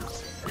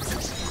fast.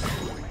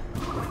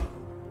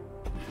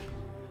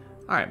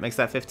 Alright, makes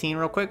that 15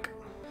 real quick.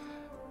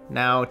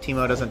 Now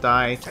Teemo doesn't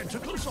die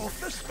Tentacles off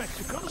the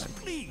spectacles,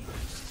 please.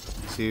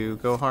 to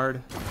go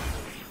hard.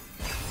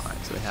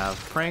 Alright, so we have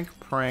prank,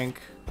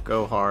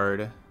 go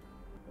hard.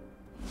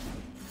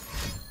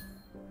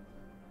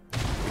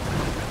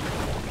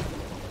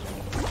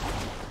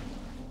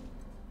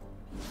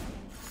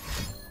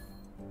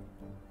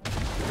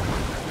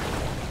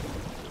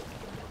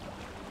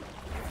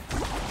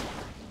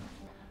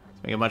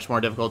 Let's make a much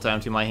more difficult time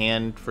to my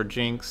hand for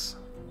Jinx.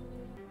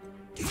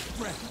 Deep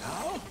breath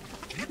now.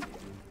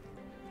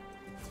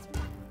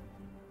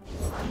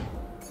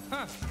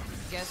 Huh.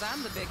 Guess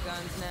I'm the big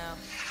guns now.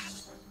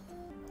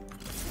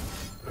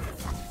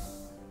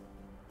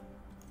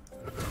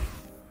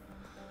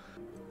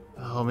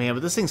 Oh man,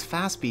 but this thing's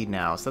fast speed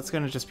now, so that's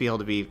gonna just be able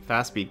to be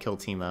fast speed kill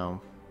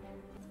Teemo.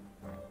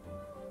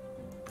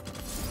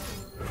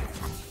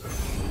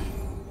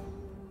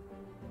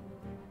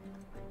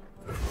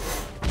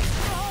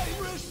 I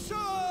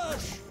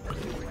research.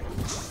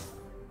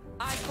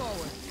 Eye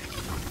forward.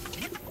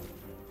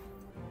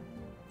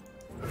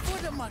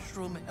 Would a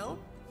mushroom help?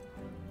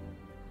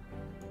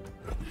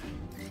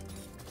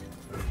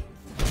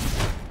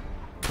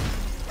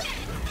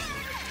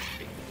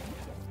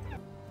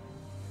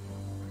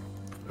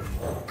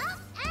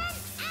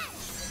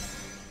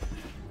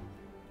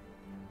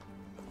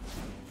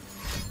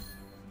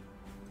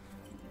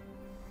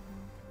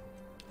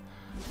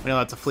 We know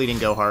that's a fleeting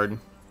go hard.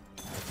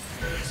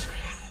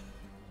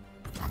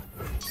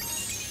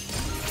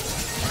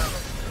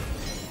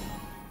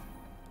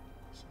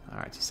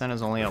 Alright, so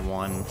Senna's only at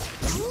 1.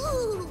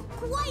 Ooh,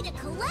 quite a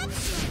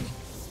collection!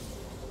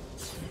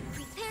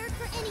 Prepared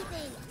for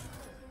anything.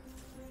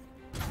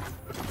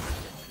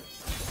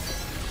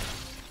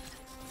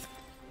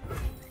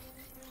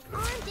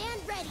 Armed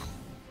and ready.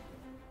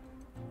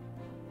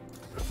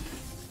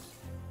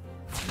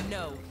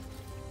 No.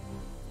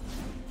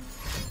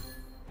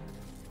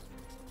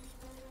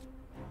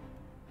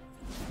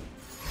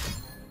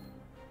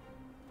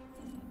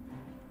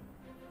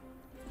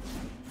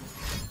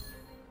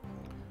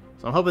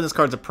 So I'm hoping this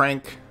card's a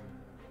prank,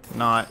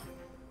 not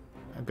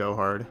a go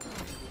hard.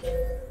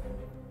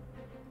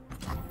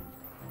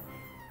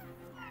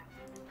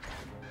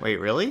 Wait,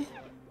 really?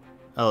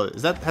 Oh,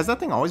 has that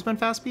thing always been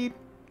fast speed?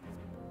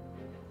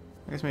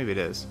 I guess maybe it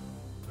is.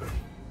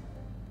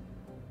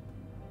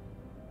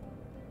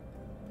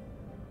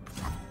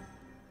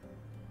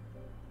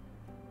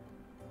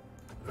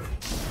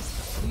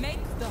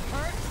 Make the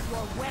hurt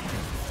your weapon.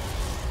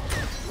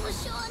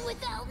 Push on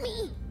without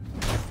me.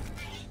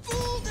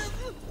 Fooled him!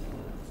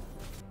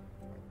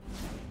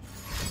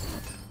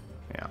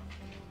 Yeah.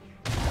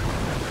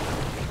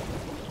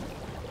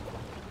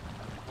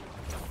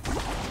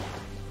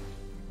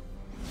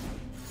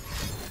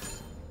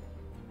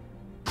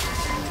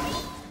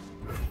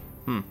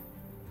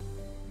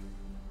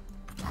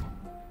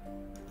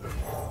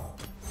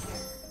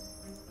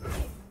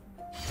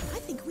 I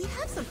think we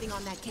have something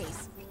on that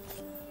case.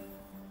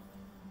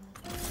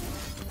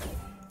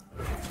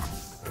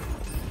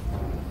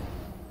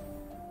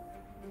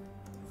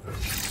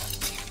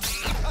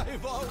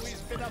 I've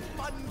always been a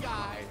fun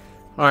guy.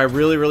 Alright,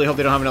 really hope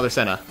they don't have another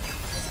Senna.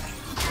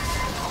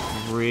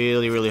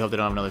 Really hope they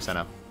don't have another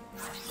Senna.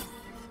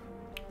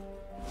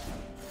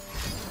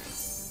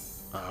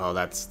 Oh,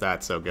 that's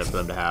so good for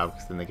them to have.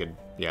 'Cause then they could...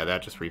 Yeah,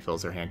 that just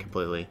refills their hand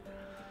completely.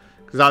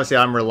 Because obviously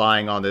I'm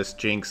relying on this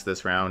Jinx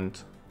this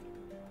round.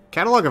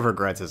 Catalog of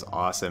Regrets is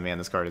awesome, man.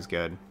 This card is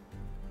good.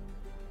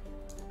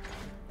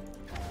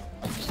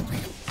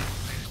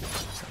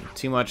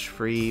 Too much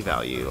free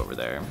value over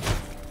there.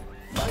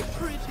 My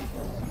pretty.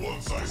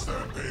 Once I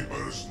stand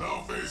papers,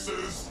 now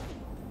faces.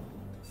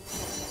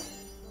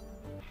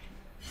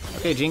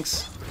 Okay,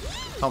 Jinx.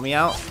 Help me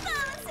out.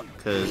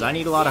 Because I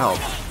need a lot of help.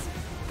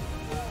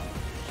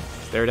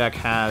 Their deck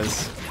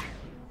has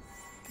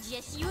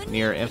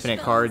near infinite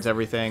cards,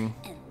 everything.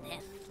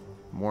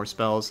 More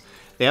spells.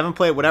 They haven't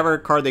played whatever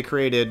card they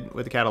created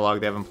with the catalog,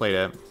 they haven't played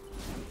it.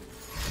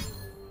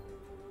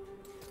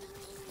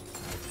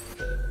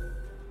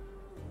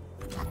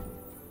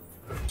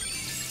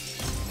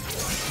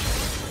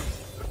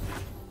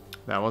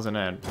 That wasn't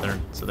it.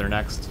 So their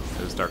next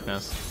is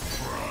Darkness.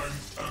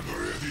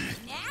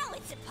 Now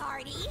it's a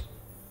party.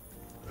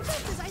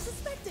 Just as I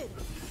suspected.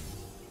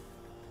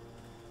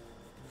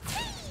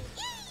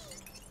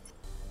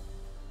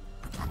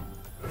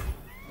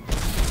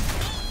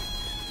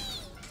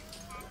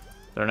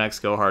 Their next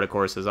go hard, of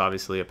course, is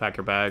obviously a Pack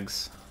Your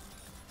Bags.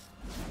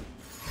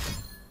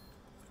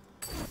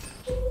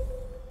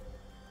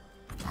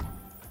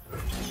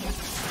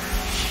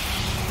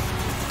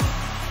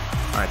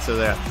 Alright, so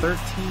they're at 13.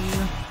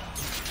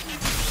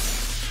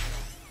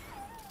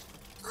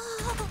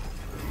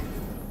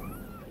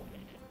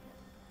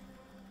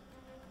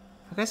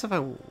 I guess if I...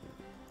 Ooh.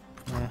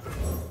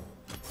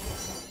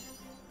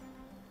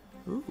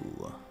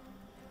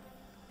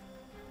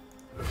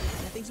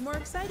 Nothing's more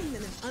exciting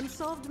than an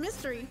unsolved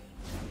mystery.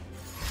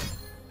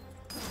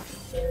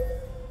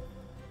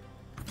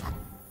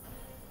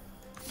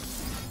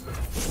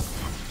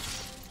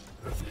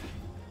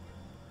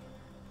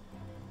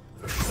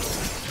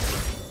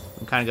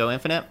 I'm kind of go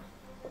infinite.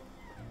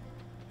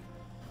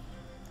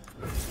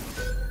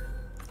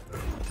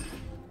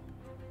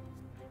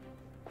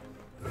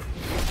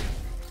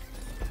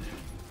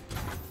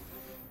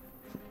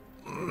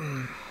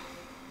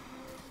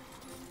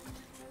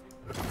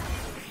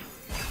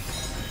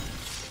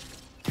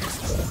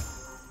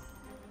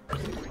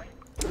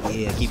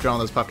 Yeah, keep drawing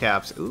those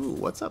Puffcaps. Ooh,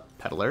 what's up,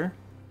 Peddler?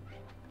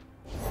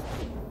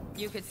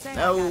 You could say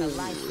No, I got a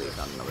life.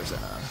 not another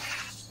Senna.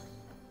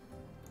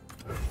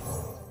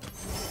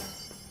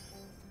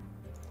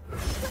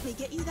 Let me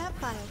get you that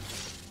file.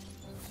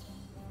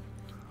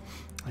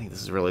 I think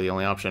this is really the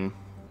only option.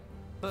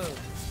 Boom.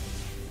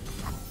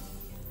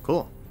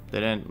 Cool. They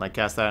didn't like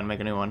cast that and make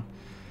a new one.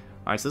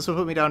 Alright, so this will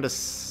put me down to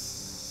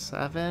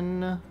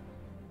 7. Yeah,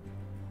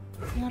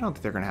 I don't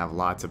think they're gonna have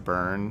lots of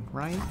burn,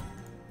 right?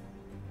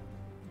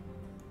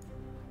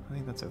 I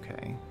think that's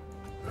okay.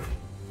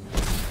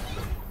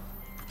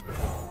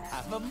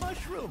 Have a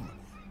mushroom.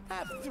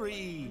 Have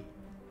 3.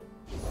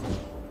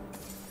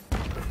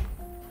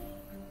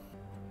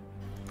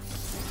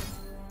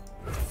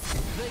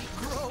 They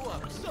grow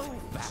up so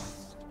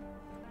fast.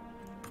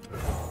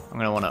 I'm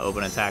gonna want to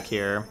open attack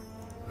here.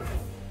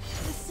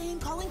 The same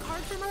calling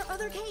card from our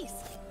other case.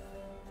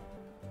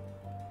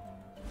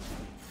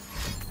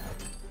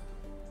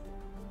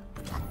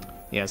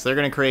 Yeah, so they're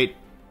gonna create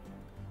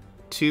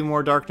 2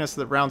 more darkness at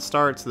the round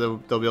start,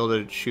 so they'll be able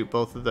to shoot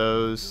both of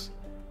those.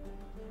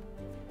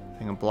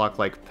 They can block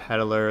like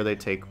Peddler, they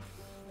take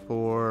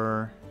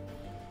 4.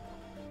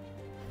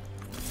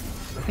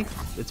 I think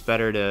it's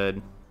better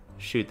to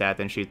shoot that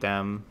than shoot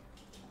them.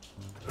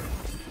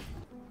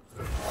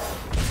 Turn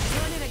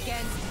it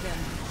against them.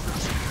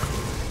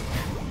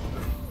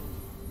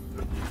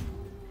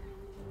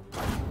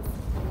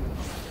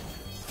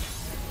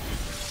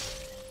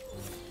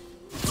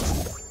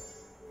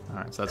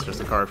 Alright, so that's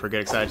just a card for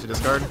Get Excited to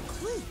discard.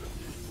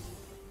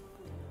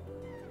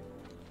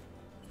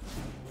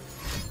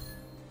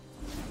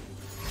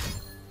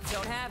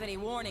 Don't have any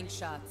warning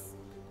shots.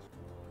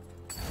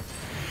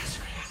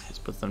 This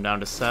puts them down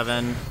to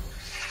 7.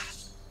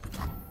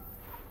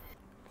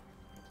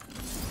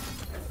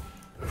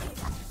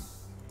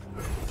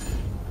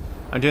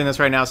 I'm doing this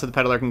right now so the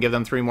Peddler can give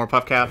them 3 more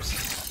Puffcaps.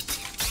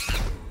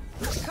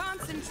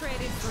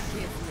 Concentrated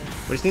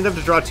forgiveness. We just need them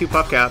to draw 2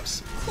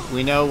 Puffcaps.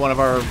 We know one of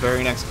our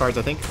very next cards.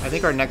 I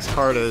think our next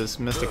card is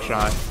Mystic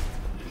Shot.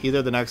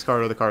 Either the next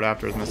card or the card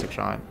after is Mystic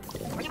Shot.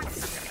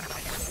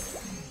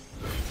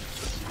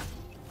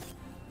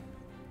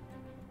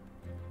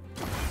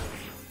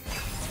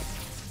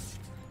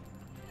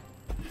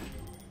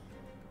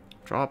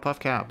 Draw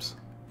Puffcaps.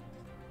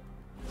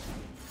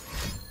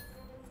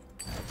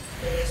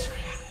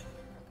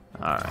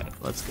 Alright,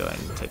 let's go ahead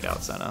and take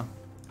out Senna.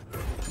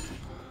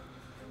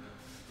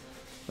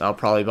 That'll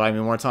probably buy me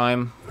more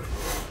time.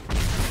 10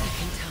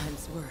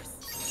 times worse.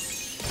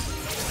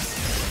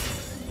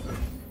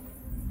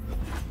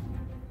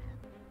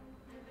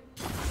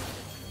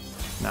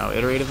 Now,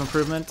 iterative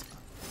improvement.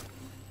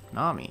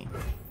 Nami.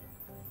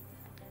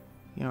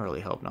 You don't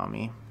really help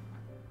Nami.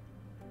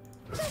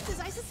 Just as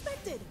I suspected.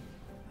 expected.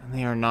 And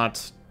they are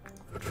not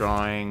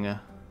drawing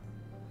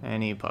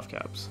any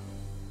Puffcaps.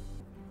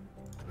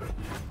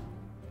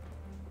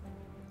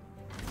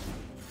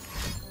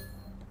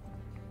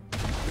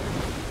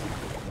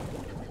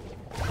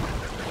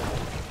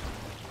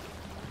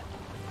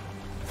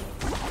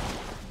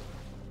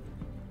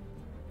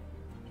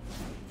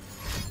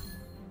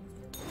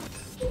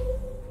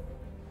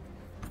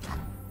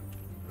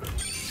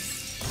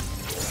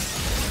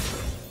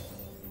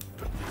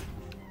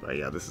 But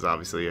yeah, this is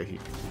obviously a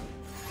huge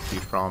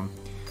problem.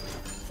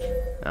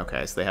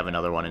 Okay, so they have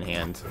another one in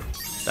hand.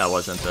 That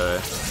wasn't the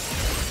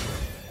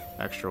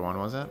extra one,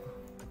 was it?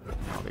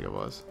 I don't think it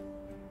was.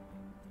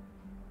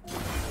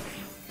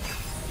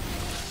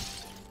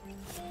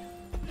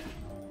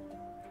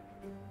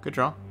 Good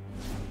draw.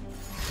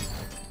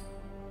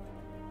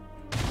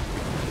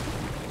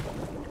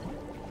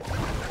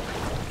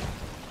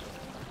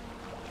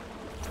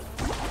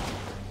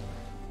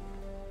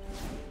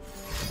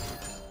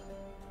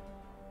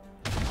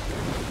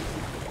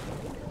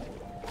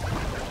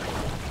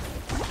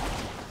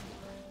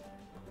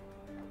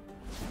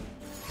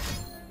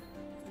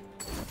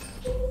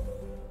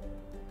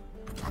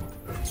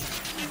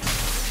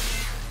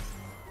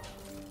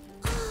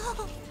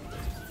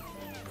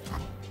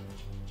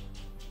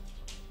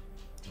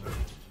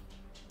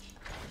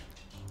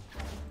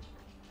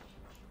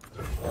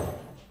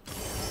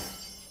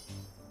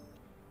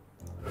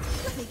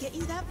 Let me get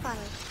you that fire.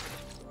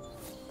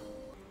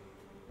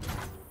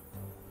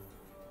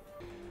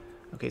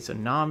 Okay, so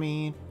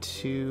Nami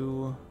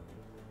to...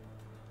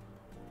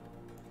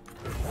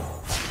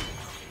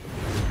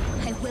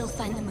 I will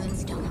find the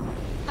Moonstone.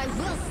 I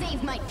will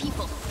save my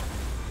people.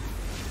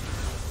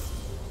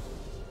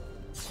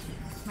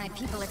 My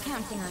people are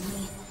counting on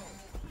me.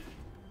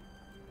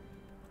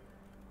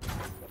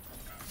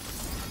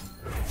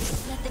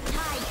 Let the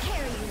tide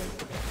carry you.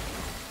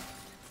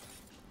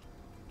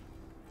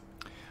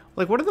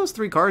 Like, what are those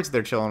 3 cards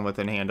they're chilling with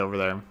in hand over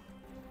there?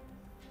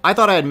 I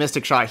thought I had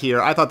Mystic Shot here.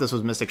 I thought this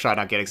was Mystic Shot,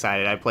 not Get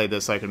Excited. I played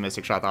this so I could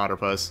Mystic Shot the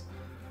Otterpuss.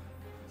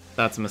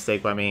 That's a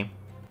mistake by me.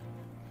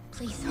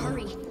 Please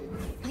hurry.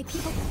 My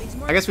people.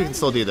 I guess we can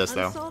still do this,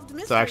 though. Unsolved So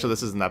mystery. actually,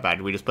 this isn't that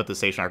bad. We just put the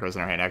Station Archers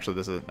in our hand. Actually,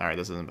 this is... Alright,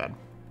 this isn't bad.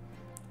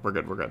 We're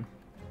good, we're good.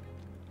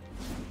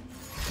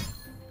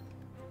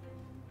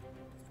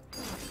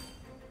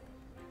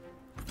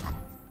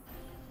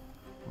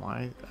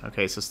 Why?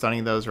 Okay, so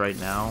stunning those right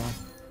now.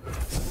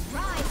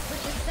 Rise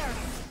with the surf.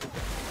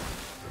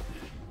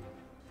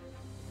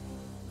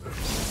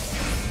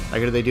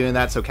 Like, are they doing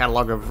that so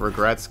Catalog of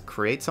Regrets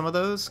create some of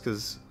those?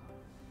 Because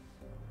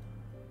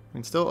we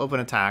can still open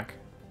attack.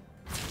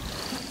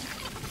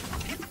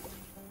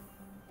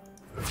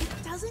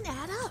 It doesn't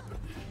add up.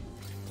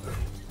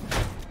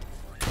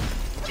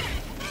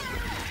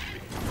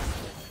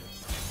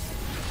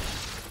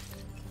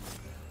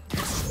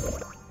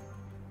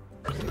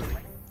 I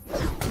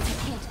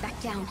can't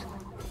back down.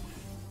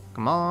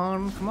 Come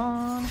on, come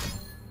on.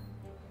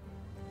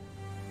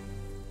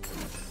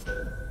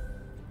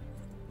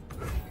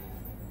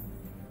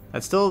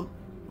 That still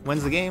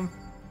wins the game.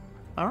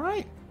 All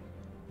right.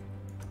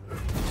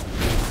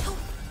 Oh,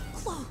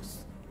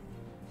 close.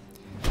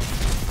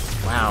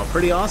 Wow,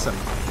 pretty awesome.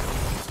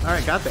 All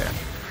right, got there.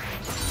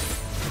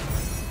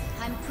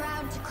 I'm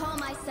proud to call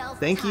myself.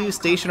 Thank you, Tide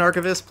Station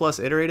Archivist plus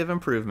Iterative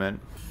Improvement.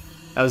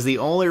 That was the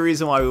only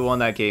reason why we won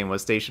that game,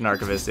 was Station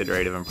Archivist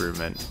Iterative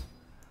Improvement.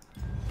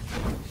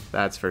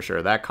 That's for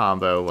sure. That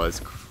combo was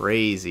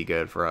crazy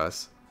good for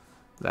us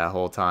that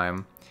whole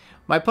time.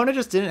 My opponent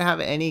just didn't have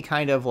any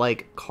kind of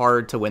like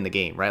card to win the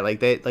game, right? Like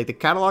the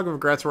Catalog of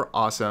Regrets were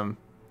awesome.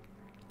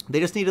 They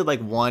just needed like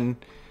one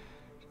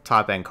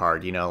top end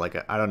card, you know, like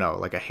I don't know,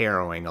 like a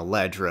Harrowing, a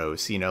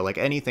Ledros, you know, like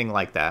anything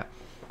like that.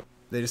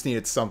 They just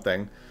needed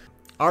something.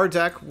 Our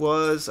deck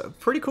was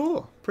pretty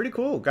cool. Pretty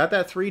cool. Got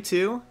that 3-2.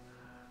 You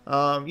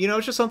know,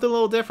 it's just something a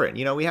little different.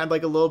 You know, we had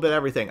like a little bit of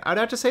everything. I'd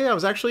have to say I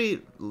was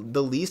actually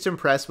the least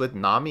impressed with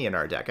Nami in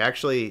our deck. I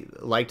actually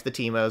liked the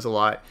Teemos a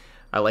lot.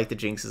 I liked the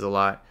Jinxes a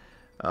lot.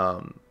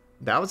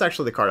 That was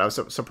actually the card. I was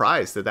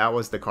surprised that that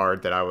was the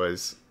card that I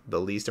was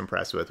the least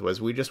impressed with. Was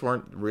we just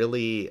weren't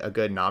really a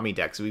good Nami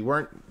deck. So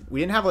we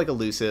didn't have like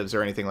elusives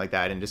or anything like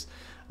that. And just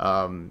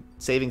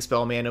saving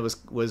spell mana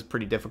was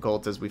pretty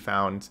difficult, as we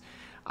found.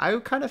 I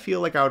kind of feel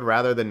like I would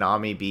rather the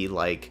Nami be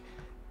like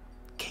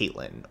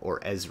Caitlyn or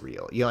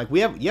Ezreal. You know, like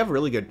you have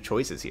really good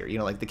choices here. You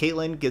know, like the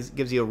Caitlyn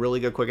gives you a really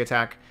good quick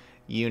attack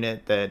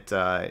unit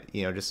that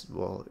you know, just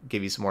will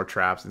give you some more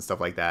traps and stuff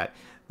like that.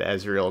 The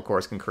Ezreal, of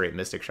course, can create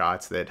Mystic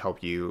Shots that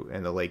help you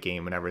in the late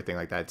game and everything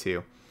like that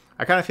too.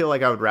 I kind of feel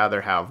like I would rather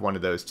have one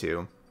of those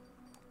two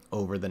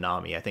over the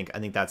Nami. I think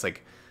that's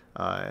like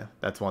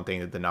that's one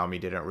thing that the Nami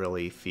didn't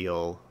really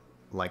feel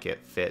like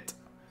it fit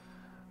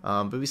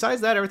But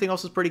besides that, everything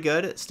else was pretty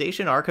good.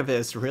 Station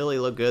Archivist really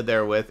looked good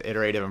there with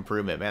Iterative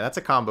Improvement. Man, that's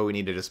a combo we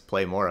need to just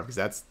play more of,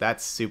 because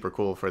that's super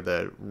cool for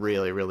the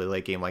really, really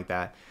late game like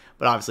that.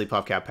 But obviously,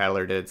 Puffcap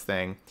Paddler did its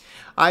thing.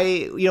 When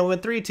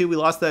 3-2, we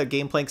lost the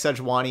Gangplank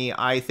Sejuani.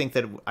 I think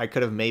that I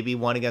could have maybe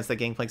won against the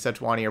Gangplank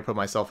Sejuani or put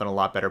myself in a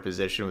lot better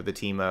position with the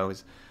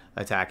Teemo's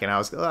attack. And I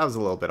was a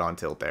little bit on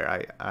tilt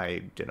there.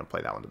 I didn't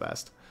play that one the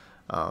best.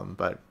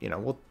 But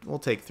we'll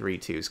take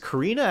 3-2s.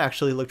 Karina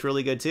actually looked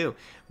really good too,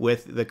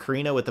 with the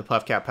Karina with the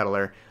Puffcap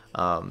Peddler,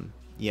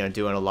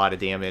 doing a lot of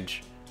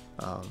damage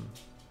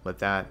with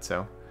that.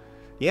 So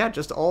yeah,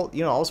 just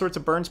all sorts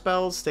of burn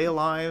spells, stay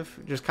alive,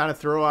 just kind of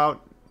throw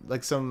out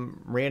like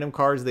some random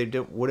cards they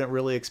wouldn't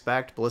really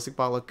expect. Ballistic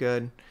Ball looked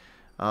good,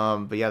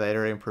 but yeah, the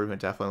Iterative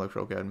Improvement definitely looked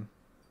real good.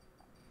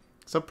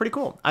 So pretty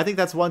cool. I think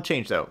that's one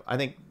change though. I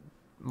think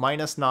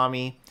minus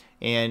Nami.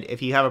 And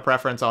if you have a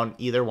preference on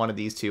either one of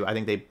these two, I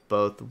think they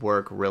both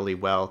work really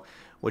well.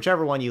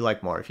 Whichever one you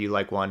like more. If you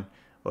like one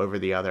over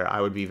the other,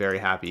 I would be very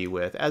happy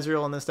with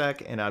Ezreal in this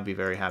deck, and I'd be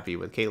very happy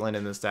with Caitlyn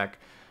in this deck.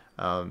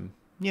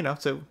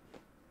 So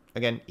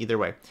again, either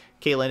way.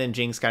 Caitlyn and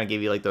Jinx kind of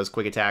give you like those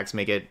quick attacks,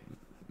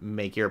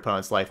 make your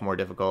opponent's life more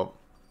difficult.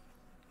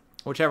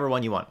 Whichever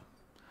one you want.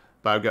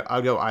 But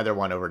I'll go either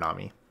one over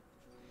Nami.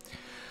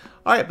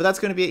 Alright, but that's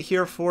going to be it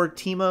here for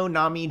Teemo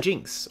Nami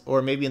Jinx,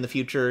 or maybe in the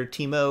future,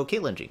 Teemo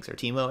Caitlyn Jinx, or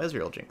Teemo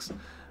Ezreal Jinx.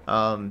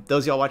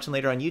 Those y'all watching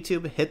later on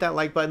YouTube, hit that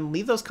like button,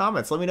 leave those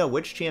comments, let me know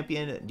which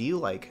champion do you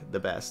like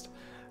the best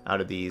out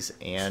of these,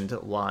 and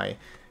why.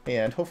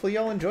 And hopefully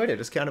y'all enjoyed it,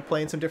 just kind of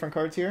playing some different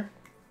cards here.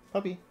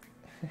 Puppy.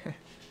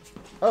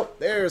 Oh,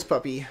 there's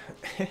Puppy.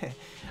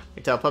 I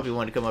tell Puppy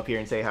wanted to come up here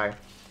and say hi.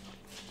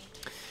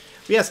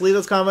 Yes, leave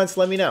those comments,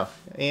 let me know,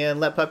 and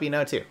let Puppy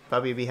know too.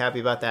 Puppy would be happy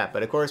about that.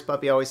 But of course,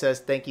 Puppy always says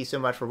thank you so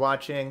much for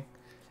watching,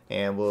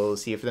 and we'll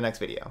see you for the next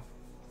video.